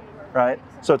resurrection, right?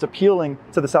 So it's appealing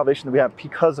to the salvation that we have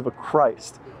because of a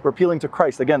Christ. We're appealing to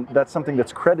Christ. Again, that's something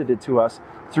that's credited to us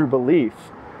through belief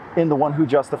in the one who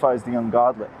justifies the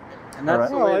ungodly. And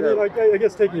that's Well, I mean, I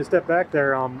guess taking a step back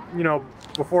there,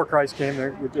 before Christ came,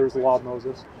 there was the law of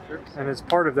Moses. And as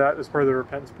part of that, as part of the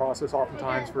repentance process,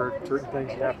 oftentimes for certain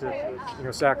things you have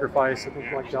to, sacrifice, I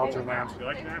think, like doves or lambs.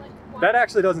 That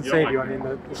actually doesn't save you. I mean,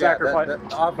 the sacrifice,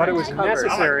 but it was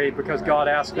necessary because God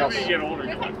asked the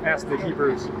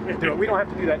Hebrews to do it. We don't have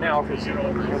to do that now because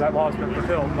that law has been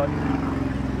fulfilled. But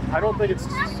I don't think it's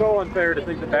so unfair to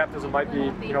think that baptism might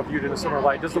be, viewed in a similar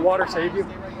light. Does the water save you?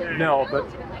 No, but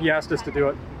He asked us to do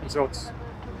it, and so it's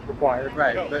required.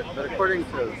 Right, but according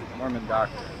to Mormon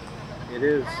doctrine, it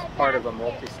is part of a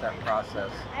multi-step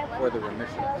process for the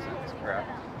remission of sins, correct?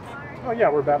 Oh yeah,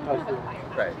 we're baptized for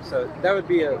it. Right, so that would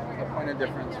be a point of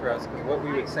difference for us, because what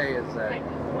we would say is that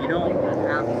you don't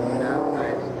have to be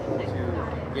baptized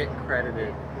to get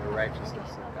credited the righteousness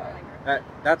of God.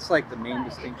 That's like the main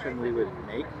distinction we would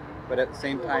make, but at the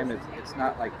same time, it's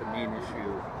not like the main issue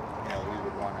we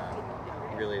would want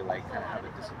to really kind of have a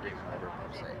disagreement over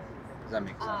per se. Does that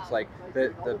make sense? Like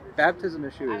the baptism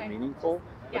issue is meaningful,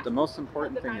 but the most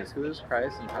important thing is who is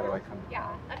Christ and how do I come to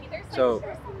Him? So,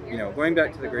 going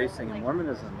back to the grace thing in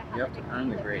Mormonism, you have to earn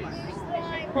the grace.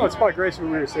 Well, it's by grace we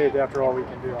were saved after all we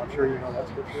can do. I'm sure you know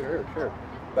that's for sure. Sure.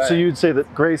 But, so you'd say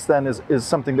that grace then is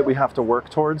something that we have to work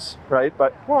towards, right?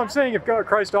 But well, I'm saying if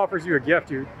Christ offers you a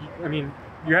gift, you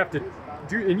have to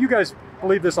do, and you guys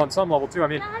believe this on some level too. I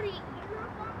mean,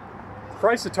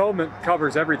 Christ's atonement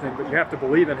covers everything, but you have to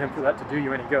believe in Him for that to do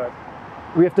you any good.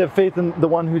 We have to have faith in the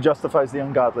one who justifies the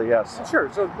ungodly, yes. Sure,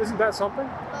 so isn't that something?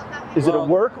 Is it a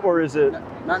work, or is it...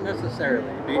 Not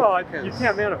necessarily. Well, you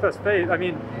can't manifest faith. I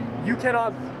mean, you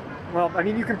cannot Well, I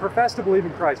mean, you can profess to believe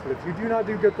in Christ, but if you do not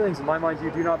do good things, in my mind,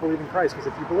 you do not believe in Christ,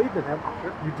 because if you believed in him,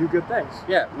 you do good things.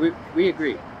 Yeah, we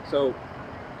agree. So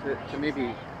to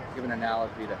maybe give an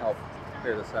analogy to help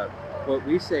clear this up, what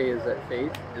we say is that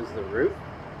faith is the root,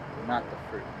 not the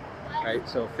fruit, right?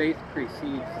 So faith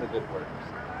precedes the good works.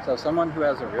 So someone who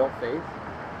has a real faith,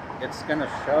 it's going to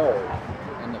show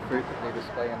in the fruit that they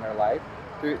display in their life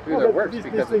through their works. These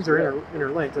things are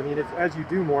interlinked. I mean, as you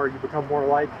do more, you become more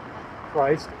like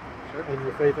Christ, sure, and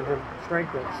your faith in him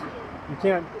strengthens.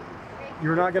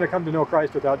 You're not going to come to know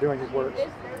Christ without doing his works.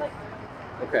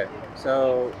 Okay,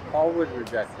 so Paul would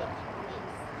reject that.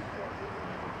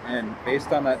 And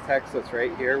based on that text that's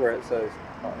right here where it says,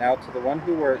 now to the one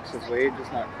who works, his wage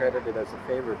is not credited as a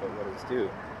favor, but what is due.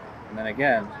 And then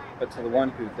again, but to the one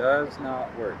who does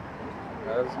not work,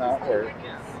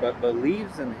 but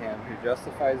believes in him who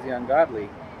justifies the ungodly,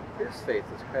 his faith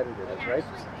is credited as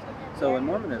righteousness. So in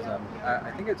Mormonism,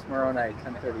 I think it's Moroni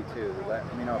 1032,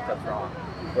 let me know if that's wrong,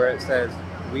 where it says,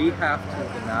 we have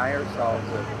to deny ourselves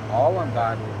of all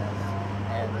ungodliness,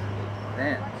 and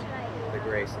then the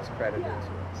grace is credited to us.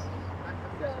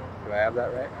 Do I have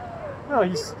that right? No,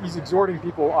 he's exhorting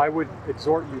people, I would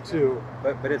exhort you to.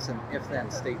 But it's an if-then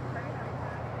statement.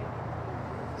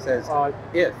 It says,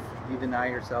 if you deny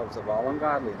yourselves of all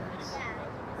ungodliness,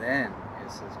 then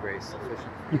is his grace sufficient.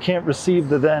 You can't receive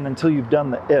the then until you've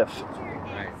done the if.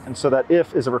 Right. And so that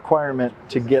if is a requirement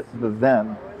to get the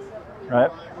then,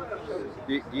 right?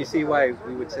 Do you see why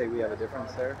we would say we have a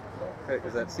difference there?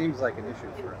 Because that seems like an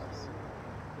issue for us.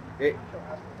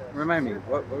 Remind me,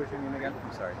 what was your name again?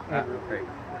 I'm sorry. Andrew. Craig.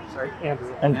 Sorry?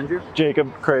 Andrew. Andrew?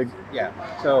 Jacob, Craig. Yeah.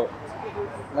 So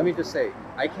let me just say,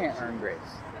 I can't earn grace.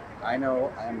 I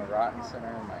know I am a rotten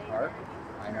sinner in my heart.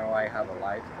 I know I have a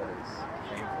life that is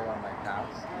shameful on my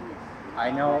past. I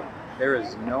know there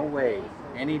is no way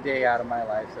any day out of my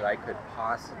life that I could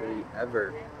possibly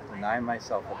ever deny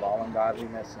myself of all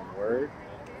ungodliness in word,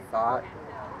 thought,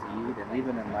 deed, and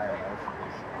even in my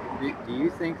emotions. Do you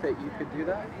think that you could do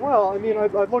that? Well, I mean, I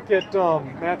look at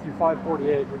Matthew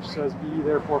 5:48, which says, "Be ye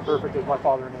therefore perfect as my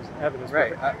Father in heaven is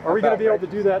perfect." Right. Are we going to be able to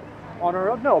do that on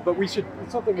our own? No, but it's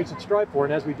something we should strive for.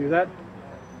 And as we do that,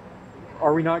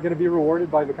 are we not going to be rewarded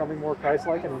by becoming more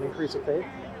Christ-like and an increase of faith?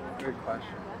 Good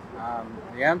question.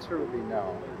 The answer would be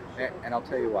no, and I'll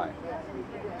tell you why.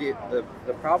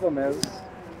 The problem is,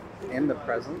 in the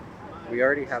present, we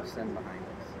already have sin behind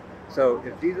us. So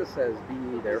if Jesus says, "Be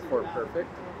ye therefore perfect,"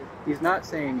 he's not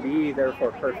saying, "Be ye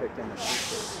therefore perfect" in the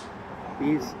future.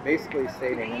 He's basically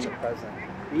stating in the present,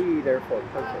 "Be ye therefore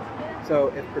perfect." So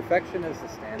if perfection is the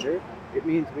standard, it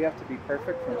means we have to be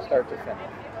perfect from start to finish.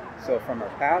 So from our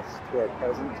past to our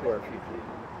present to our future.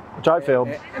 Which I failed.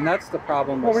 And that's the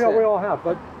problem with Well, sin. we all have,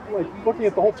 but like looking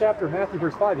at the whole chapter of Matthew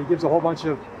verse 5, he gives a whole bunch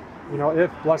of,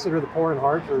 if blessed are the poor in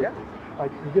heart, or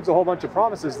like he gives a whole bunch of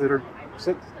promises that are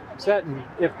set in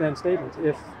if-then statements.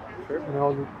 If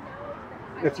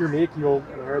if you're meek, you'll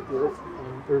inherit the earth.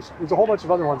 And there's a whole bunch of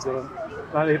other ones that I'm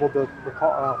not able to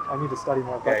recall. I need to study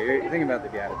more. Yeah, you're thinking about the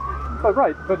Beatitudes. But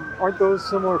right, but aren't those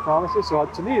similar promises? So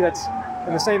to me, that's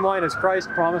in the same line as Christ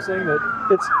promising that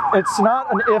it's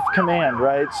not an if command,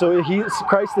 right? So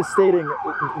Christ is stating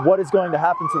what is going to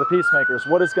happen to the peacemakers,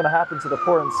 what is going to happen to the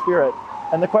poor in spirit.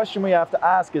 And the question we have to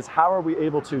ask is, how are we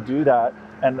able to do that?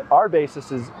 And our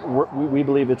basis is we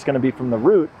believe it's going to be from the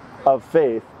root of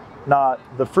faith, not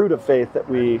the fruit of faith that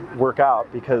we work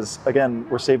out. Because again,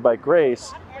 we're saved by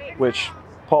grace, which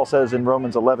Paul says in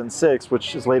Romans 11:6,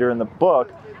 which is later in the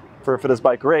book, for if it is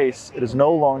by grace, it is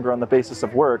no longer on the basis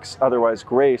of works, otherwise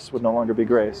grace would no longer be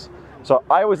grace. So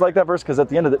I always like that verse because at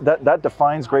the end of that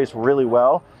defines grace really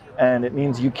well, and it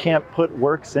means you can't put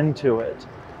works into it.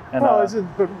 And,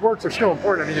 but works are still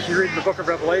important. I mean, if you read the book of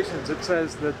Revelations, it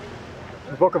says that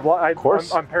the book of life,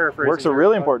 I'm paraphrasing. Works are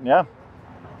really important, yeah.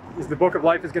 Is the book of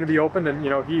life is going to be opened, and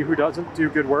he who doesn't do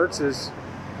good works is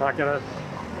not going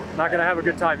to have a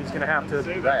good time. He's going to have to.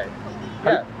 Right.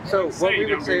 Yeah. So what we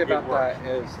would say about that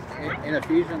is in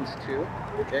Ephesians 2,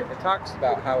 it talks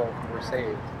about how we're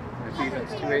saved. In Ephesians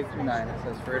 2:8-9, it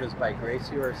says, "For it is by grace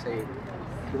you are saved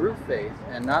through faith,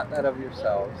 and not that of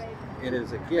yourselves. It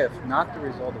is a gift, not the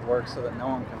result of works, so that no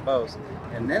one can boast."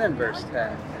 And then in verse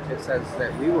 10, it says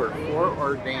that we were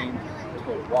foreordained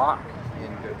to walk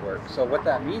in good works. So what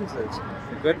that means is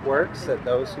the good works that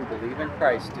those who believe in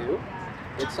Christ do,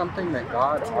 it's something that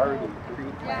God already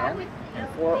pre-planned and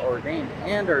foreordained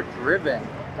and are driven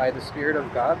by the Spirit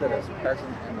of God that is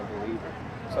present in the believer.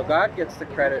 So God gets the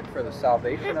credit for the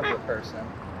salvation of the person,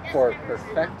 for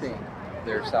perfecting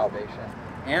their salvation,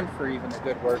 and for even the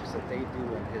good works that they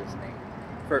do in His name,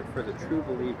 for the true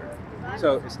believer.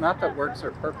 So it's not that works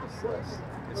are purposeless.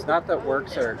 It's not that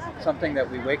works are something that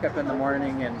we wake up in the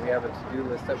morning and we have a to-do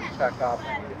list that we check off.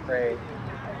 I need to pray,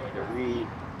 I need to read,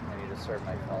 I need to serve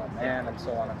my fellow man, and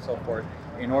so on and so forth,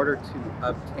 in order to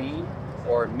obtain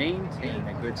or maintain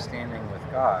a good standing with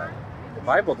God. The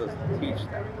Bible doesn't teach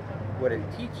that. What it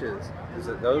teaches is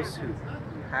that those who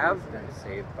have been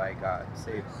saved by God,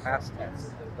 saved past tense,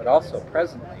 but also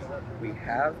presently, we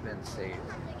have been saved.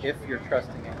 If you're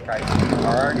trusting in Christ, you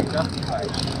are already justified.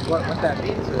 What that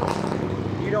means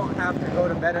is you don't have to go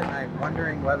to bed at night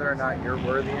wondering whether or not you're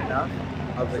worthy enough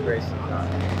of the grace of God.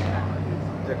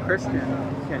 The Christian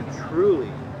can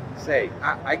truly say,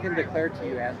 I can declare to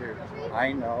you, Andrew,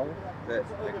 I know that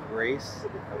the grace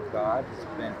of God has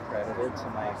been credited to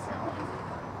my account.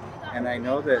 And I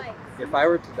know that if I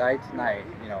were to die tonight,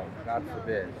 God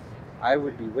forbid, I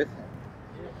would be with him.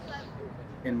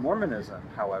 In Mormonism,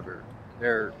 however,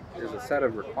 there is a set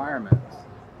of requirements.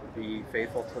 Be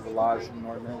faithful to the laws and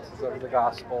ordinances of the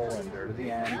gospel, endure to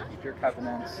the end, keep your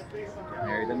covenants, get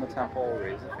married in the temple,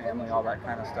 raise a family, all that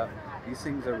kind of stuff. These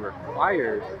things are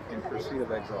required in pursuit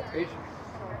of exaltation,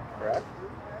 correct?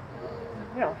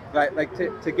 Yeah. Like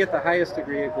to get the highest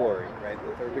degree of glory, right,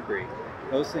 the third degree,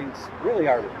 those things really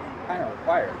are kind of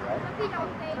required,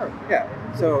 right? Sure. Yeah.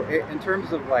 So in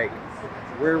terms of like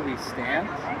where we stand,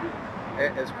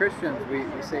 as Christians, we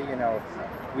say,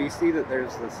 we see that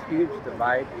there's this huge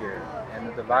divide here, and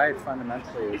the divide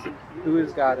fundamentally is who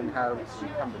is God and how we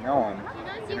come to know him,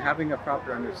 and having a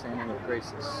proper understanding of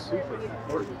grace is super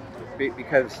important,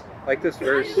 because like this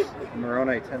verse in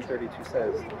Moroni 10:32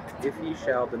 says, if ye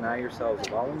shall deny yourselves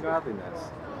of all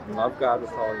ungodliness and love God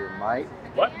with all your might,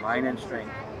 mind and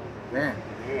strength, then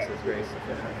is his grace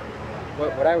sufficient.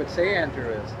 What I would say, Andrew,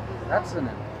 is that's an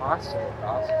impossible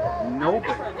gospel.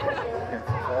 Nobody can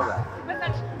fulfill that.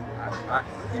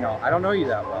 I don't know you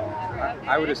that well.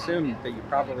 I would assume that you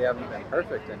probably haven't been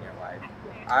perfect in your life.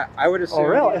 I would assume. Oh,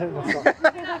 really?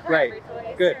 Right.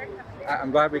 Good.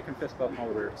 I'm glad we can fist bump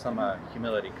over some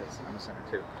humility, because I'm a sinner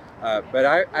too. But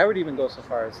I would even go so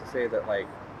far as to say that, like,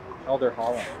 Elder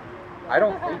Holland, I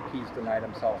don't think he's denied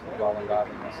himself of all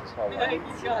ungodliness his whole life.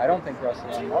 I don't think Russell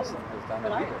M. Nelson has done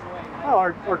it either. Well,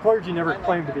 our clergy never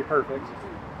claimed to be perfect.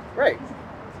 Right.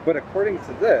 But according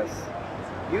to this,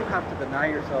 you have to deny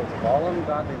yourselves of all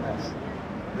ungodliness,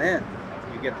 then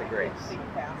you get the grace.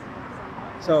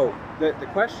 So the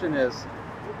question is,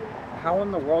 how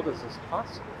in the world is this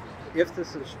possible? If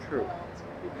this is true,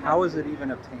 how is it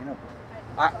even obtainable?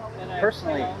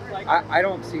 Personally, I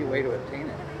don't see a way to obtain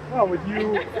it. Well, would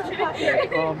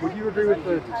you agree with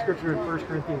the scripture in 1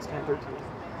 Corinthians 10:13?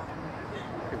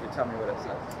 Could you tell me what it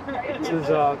says? It says,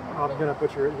 I'm going to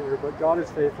butcher it here, but God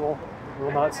is faithful,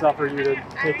 will not suffer you to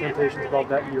take temptations above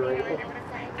that you are able.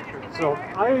 So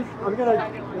I'm going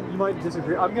to, you might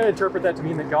disagree, I'm going to interpret that to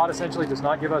mean that God essentially does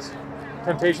not give us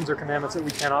temptations or commandments that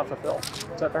we cannot fulfill.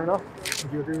 Is that fair enough?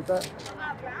 Would you agree with that?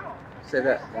 Say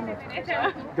that one more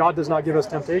time. God does not give us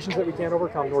temptations that we can't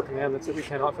overcome, nor commandments that we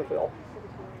cannot fulfill.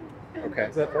 Okay.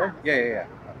 Is that fair? Yeah.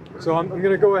 So I'm going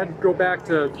to go ahead and go back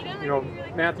to,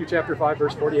 Matthew chapter 5,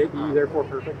 verse 48, be ye therefore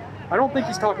perfect. I don't think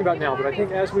he's talking about now, but I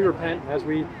think as we repent, as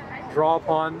we draw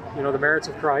upon, the merits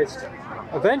of Christ,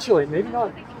 eventually, maybe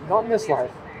not in this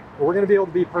life, but we're going to be able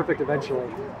to be perfect eventually.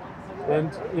 And,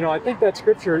 I think that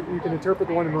scripture, you can interpret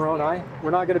the one in Moroni.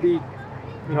 We're not going to be,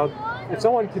 if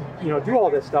someone could, do all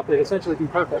this stuff, they'd essentially be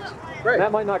perfect. Right. And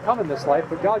that might not come in this life,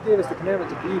 but God gave us the commandment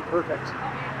to be perfect.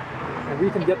 And we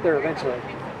can get there eventually.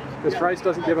 Because Christ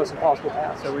doesn't give us impossible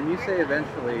paths. So when you say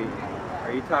eventually,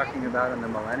 are you talking about in the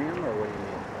millennium, or what do you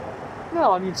mean?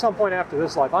 No, I mean some point after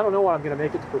this life. I don't know when I'm going to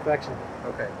make it to perfection.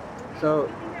 Okay. So,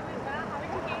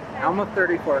 Alma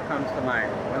 34 comes to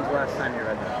mind. When's the last time you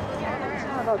read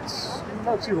that?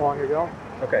 Not too long ago.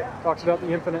 Okay. Talks about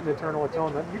the infinite and eternal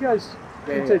atonement. You guys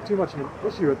didn't take too much of an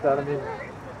issue with that. I mean,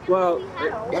 well,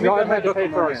 God had to pay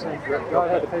for our sins.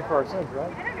 God had to pay for our sins,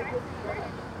 right?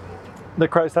 That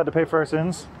Christ had to pay for our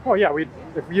sins? Well, yeah.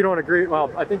 If you don't agree,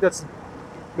 well, I think that's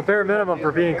the bare minimum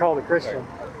for being called a Christian.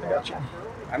 I gotcha.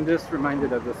 I'm just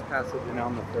reminded of this passage in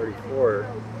Alma 34.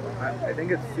 I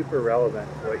think it's super relevant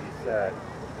to what you said.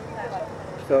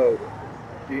 So,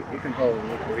 you can hold and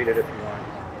you can read it if you want.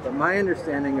 But my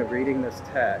understanding of reading this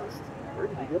text... Where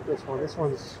did you get this one? This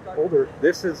one's older.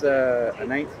 This is a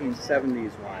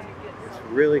 1970s one. It's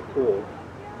really cool.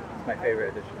 It's my favorite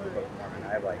edition of the Book of Mormon.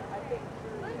 I have like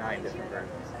 9 different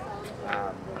versions.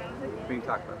 We can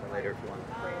talk about that later if you want.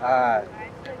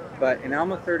 But in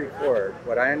Alma 34,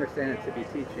 what I understand it to be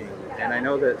teaching, and I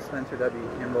know that Spencer W.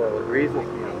 Kimball agrees with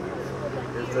me on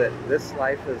this, is that this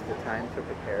life is the time to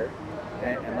prepare.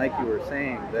 And like you were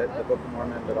saying, the Book of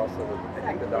Mormon, but also I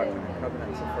think the Doctrine and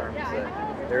Covenants affirms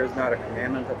that there is not a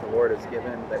commandment that the Lord has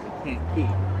given that we can't keep.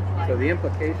 So the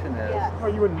implication is... Oh,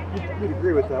 you'd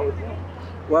agree with that, wouldn't you?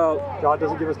 Well, God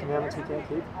doesn't give us commandments we can't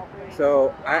keep?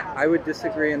 So I would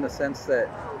disagree in the sense that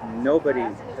nobody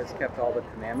has kept all the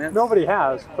commandments. Nobody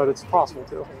has, but it's possible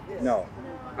to. No.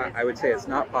 I would say it's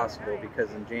not possible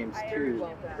because in James 2,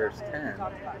 verse 10,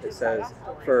 it says,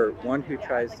 for one who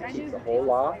tries to keep the whole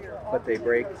law, but they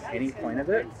break any point of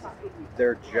it,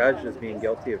 they're judged as being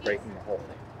guilty of breaking the whole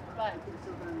thing.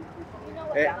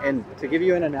 And to give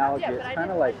you an analogy, it's kind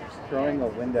of like throwing a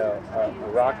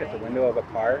rock at the window of a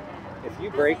car. If you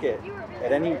break it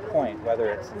at any point, whether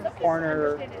it's in the corner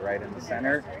or right in the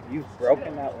center, you've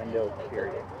broken that window,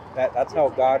 period. That's how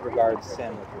God regards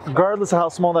sin. Regardless of how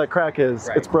small that crack is,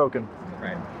 right. It's broken.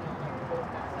 Right.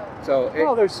 So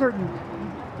well, there's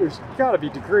got to be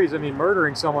degrees. I mean,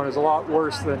 murdering someone is a lot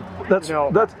worse than we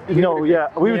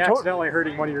would accidentally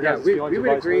hurting one of your guys' feelings. We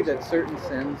would agree that certain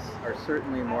sins are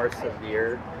certainly more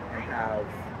severe and have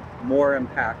more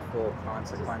impactful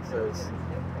consequences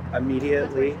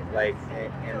immediately, like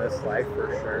in this life, for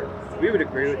sure. We would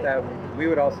agree with that. We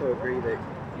would also agree that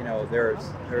there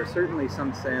are certainly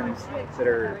some sins that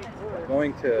are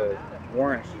going to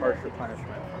warrant harsher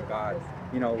punishment from God.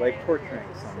 Like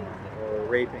torturing someone or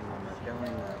raping them or killing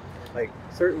them. Like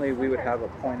certainly we would have a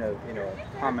point of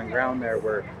common ground there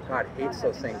where God hates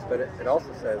those things, but it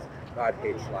also says God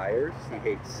hates liars, He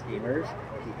hates schemers,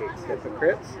 He hates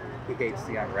hypocrites, He hates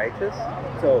the unrighteous.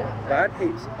 So God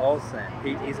hates all sin.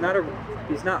 He's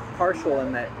not partial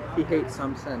in that He hates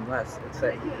some sin less. It's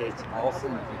that He hates all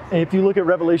sin. If you look at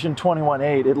Revelation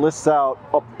 21:8, it lists out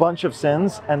a bunch of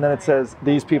sins, and then it says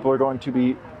these people are going to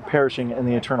be perishing in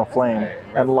the eternal flame. Right.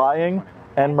 And lying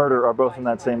and murder are both in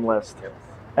that same list. Yep.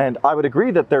 And I would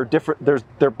agree that they're different.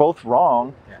 They're both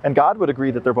wrong, and God would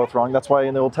agree that they're both wrong. That's why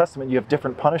in the Old Testament you have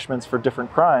different punishments for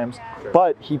different crimes. Sure.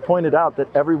 But He pointed out that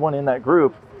everyone in that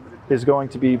group is going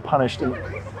to be punished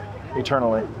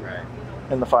eternally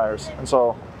in the fires. And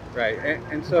so,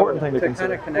 and so important thing to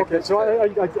consider. Okay, so I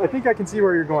think I can see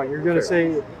where you're going. You're going to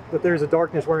say that there's a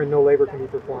darkness wherein no labor can be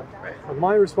performed. Right. And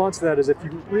my response to that is, if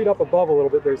you read up above a little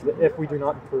bit, there's the if we do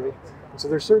not improve. And so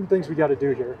there's certain things we got to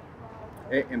do here.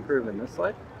 Improve in this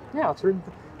life? Yeah,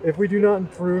 if we do not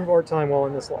improve our time while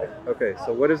in this life. Okay,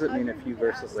 so what does it mean a few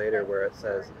verses later where it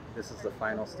says, this is the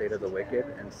final state of the wicked,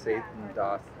 and Satan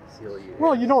doth seal you?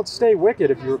 Well, you don't stay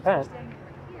wicked if you repent.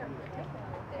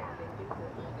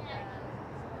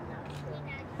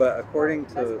 But according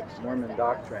to Mormon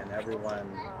doctrine,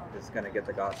 everyone is going to get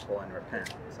the gospel and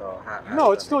repent. So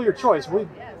no, it's still your choice.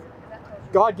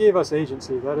 God gave us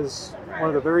agency. That is one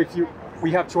of the very few.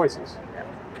 We have choices. Yeah.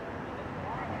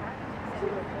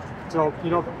 So,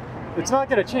 it's not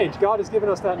going to change. God has given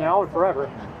us that now and forever.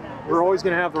 We're always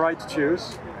going to have the right to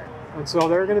choose. And so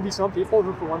there are going to be some people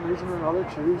who, for one reason or another,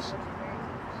 choose.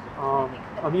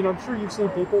 I'm sure you've seen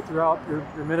people throughout your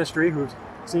ministry who've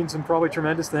seen some probably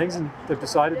tremendous things and they've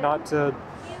decided not to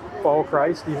follow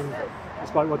Christ, even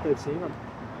despite what they've seen.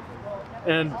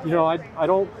 And, I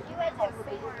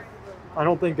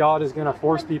don't think God is going to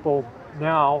force people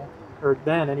now or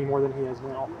then any more than He has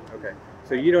now. Okay.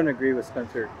 So you don't agree with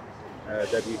Spencer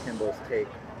W. Kimball's take,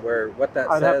 where what that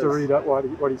I'd says... have to read up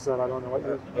what he said. I don't know what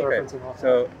you're referencing. Okay.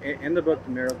 So in the book,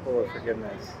 The Miracle of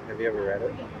Forgiveness, have you ever read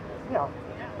it? Yeah.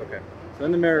 Okay. So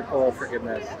in The Miracle of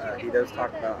Forgiveness, he does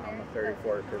talk about Alma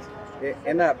 34, because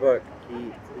in that book,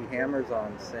 he hammers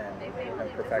on sin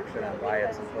and perfection and why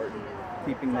it's important,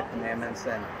 keeping the commandments.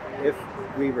 And if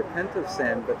we repent of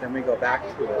sin, but then we go back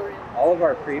to it, all of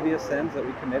our previous sins that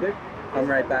we committed come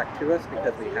right back to us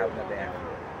because we haven't abandoned it.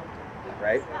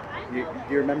 Right? Do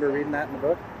you remember reading that in the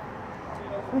book?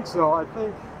 I think so. I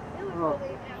think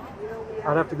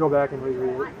I'd have to go back and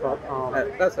reread it. But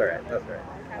that's all right. That's all right.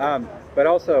 But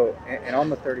also in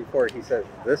Alma 34, he says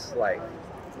this life,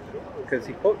 because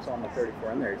he quotes Alma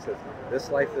 34 in there. He says this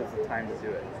life is the time to do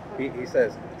it. He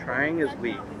says trying is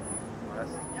weak, you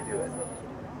must do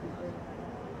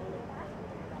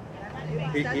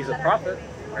it. He's a prophet,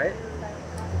 right?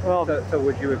 Well, so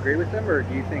would you agree with him, or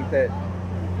do you think that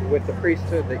with the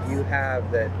priesthood that you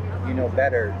have, that you know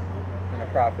better than the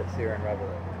prophets here in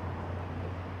Revelation?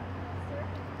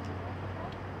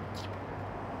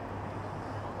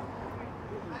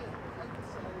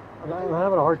 I'm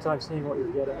having a hard time seeing what you're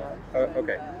getting at.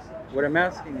 Okay. What I'm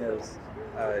asking is,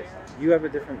 you have a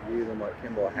different view than what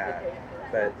Kimball had,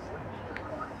 but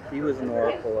he was an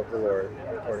oracle of the Lord,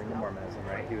 according to Mormonism,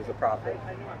 right? He was a prophet.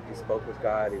 He spoke with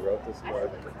God. He wrote this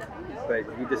book. But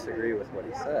you disagree with what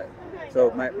he said.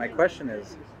 So my question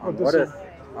is, on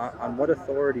on what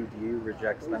authority do you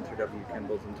reject Spencer W.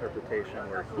 Kimball's interpretation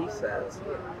where he says,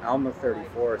 Alma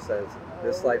 34 says,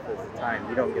 this life is the time,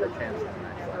 you don't get a chance in the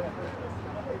next life?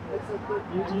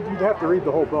 You'd have to read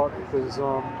the whole book because,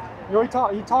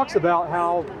 he talks about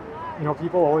how,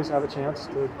 people always have a chance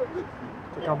to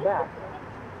come back.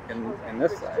 In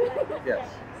this life, yes.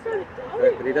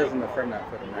 But he doesn't affirm that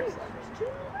for the next life.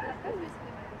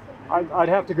 I'd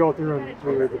have to go through and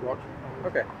reread the book.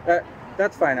 Okay,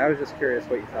 that's fine. I was just curious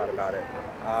what you thought about it.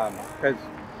 Because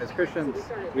as Christians,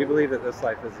 we believe that this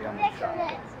life is the only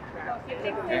shot.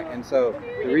 And so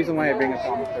the reason why I bring up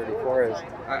Psalm 34 is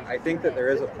I think that there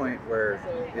is a point where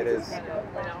it is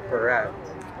correct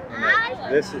and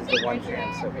that this is the one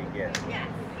chance that we get.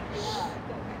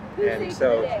 And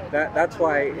so that's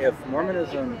why if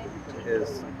Mormonism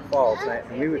is false,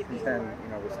 and we would contend,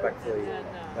 respectfully,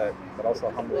 but also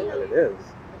humbly that it is,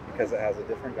 because it has a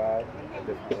different God, a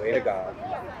different way to God,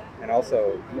 and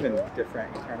also even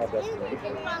different eternal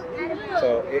destinations.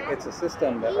 So it's a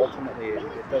system that ultimately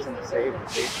it doesn't save the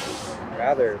faithful.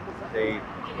 Rather, they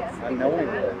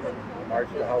unknowingly march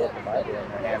to hell with the Bible in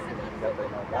their hand thinking that they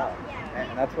know God.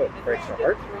 And that's what breaks our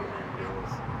hearts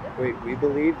for me. We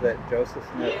believe that Joseph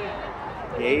Smith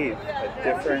gave a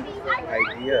different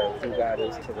idea of who God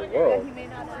is to the world,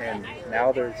 and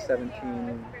now there's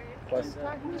 17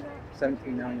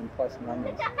 million plus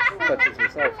Mormons, such as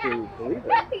yourself, who believe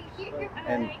it.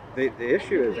 And the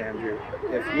issue is, Andrew,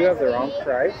 if you have the wrong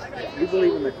Christ, if you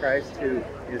believe in the Christ who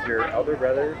is your elder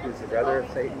brother, who's the brother of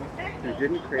Satan, who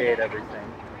didn't create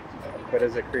everything, but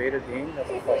is a created being, that's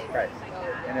a false Christ.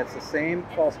 And it's the same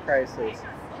false Christ as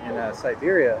in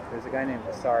Siberia. There's a guy named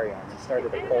Asarion. He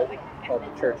started a cult called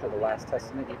the Church of the Last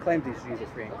Testament. He claims he's Jesus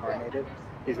reincarnated.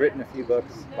 He's written a few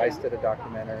books. Vice did a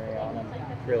documentary on him.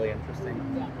 It's really interesting.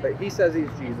 But he says he's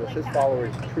Jesus. His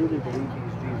followers truly believe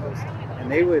he's Jesus.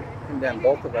 And they would condemn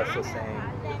both of us as saying,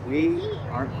 we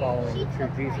aren't following the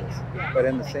true Jesus. But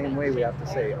in the same way, we have to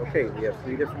say, okay, we have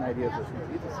three different ideas of who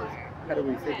Jesus is. How do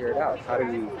we figure it out? How do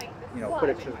we, put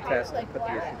it to the test and put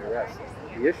the issue to rest?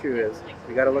 The issue is,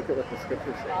 we got to look at what the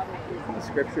scriptures say. And the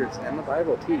scriptures and the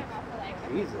Bible teach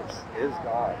Jesus is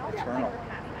God, eternal.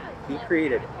 He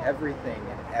created everything,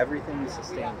 and everything is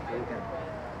sustained through him.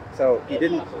 So he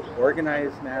didn't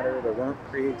organize matter. There weren't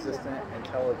pre-existent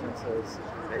intelligences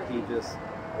that he just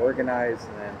organized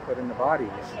and then put into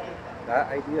bodies. That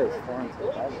idea is foreign to the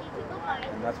Bible,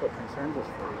 and that's what concerns us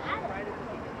for you.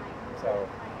 So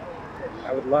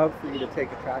I would love for you to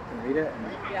take a tract and read it, and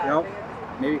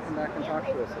maybe come back and talk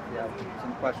to us if you have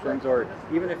some questions, or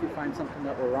even if you find something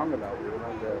that we're wrong about. We would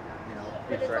love to,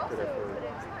 be corrected if we're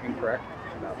incorrect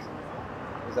about something.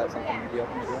 Is that something you'd be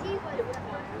open to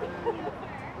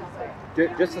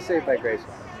doing? Just to save by grace,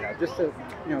 just to,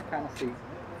 kind of see. Would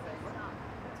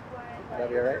that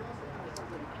be all right?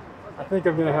 I think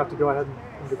I'm going to have to go ahead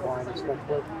and decline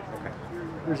respectfully. Okay.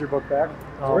 Here's your book back.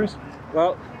 No worries.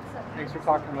 Well, thanks for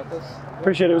talking with us.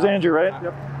 Appreciate it. It was Andrew, right?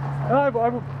 Yep. I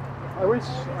wish,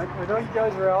 I know you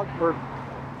guys are out for,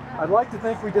 I'd like to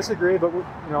think we disagree, but we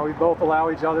both allow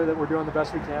each other that we're doing the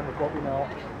best we can with what we know.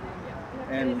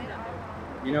 And,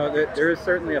 there is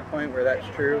certainly a point where that's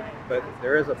true, but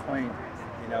there is a point,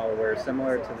 where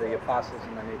similar to the apostles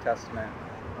in the New Testament,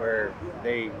 where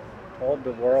they told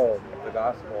the world the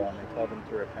gospel and they told them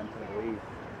to repent and believe.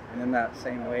 And in that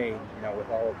same way, with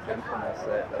all gentleness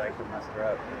that I could muster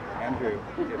up, Andrew,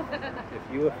 if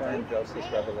you affirm Joseph's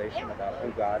revelation about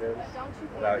who God is,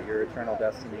 about your eternal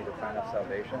destiny, the plan of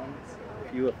salvation,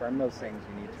 if you affirm those things,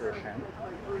 you need to repent,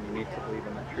 and you need to believe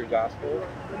in the true gospel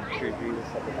and the true Jesus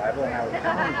of the Bible. And I would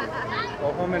challenge you,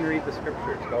 go home and read the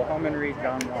scriptures. Go home and read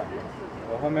John 1.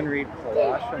 Go home and read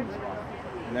Colossians 1.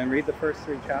 And then read the first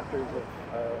 3 chapters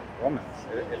of Romans,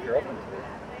 if you're open to it.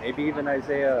 Maybe even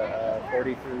Isaiah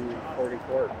 40 through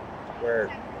 44, where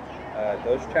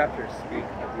those chapters speak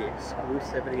of the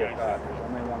exclusivity of God. There's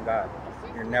only one God.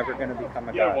 You're never going to become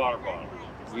a God.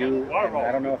 You, and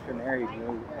I don't know if you're married,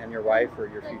 you and your wife or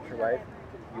your future wife,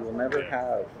 you will never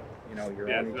have, your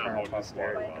own eternal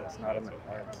posterity. It's not in the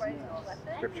cards.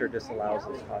 Scripture disallows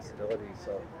this possibility.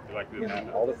 So,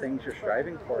 all the things you're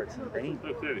striving for, it's in vain.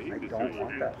 I don't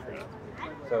want that for you.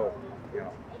 So,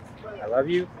 I love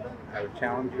you. I would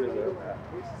challenge you as a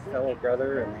fellow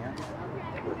brother and man.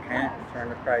 Repent and turn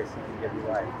to Christ. He can give you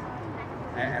life.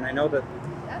 And I know that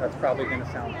that's probably going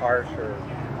to sound harsh or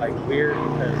weird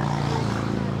because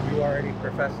you already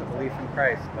profess a belief in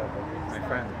Christ, but my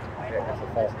friend, it's a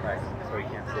false Christ, so he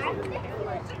can't save you.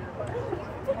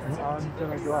 I'm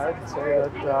going to go ahead and say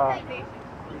that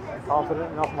I'm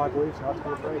confident enough in my beliefs not to be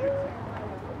afraid.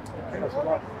 Best of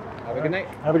luck. Have a good night.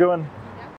 Have a good one.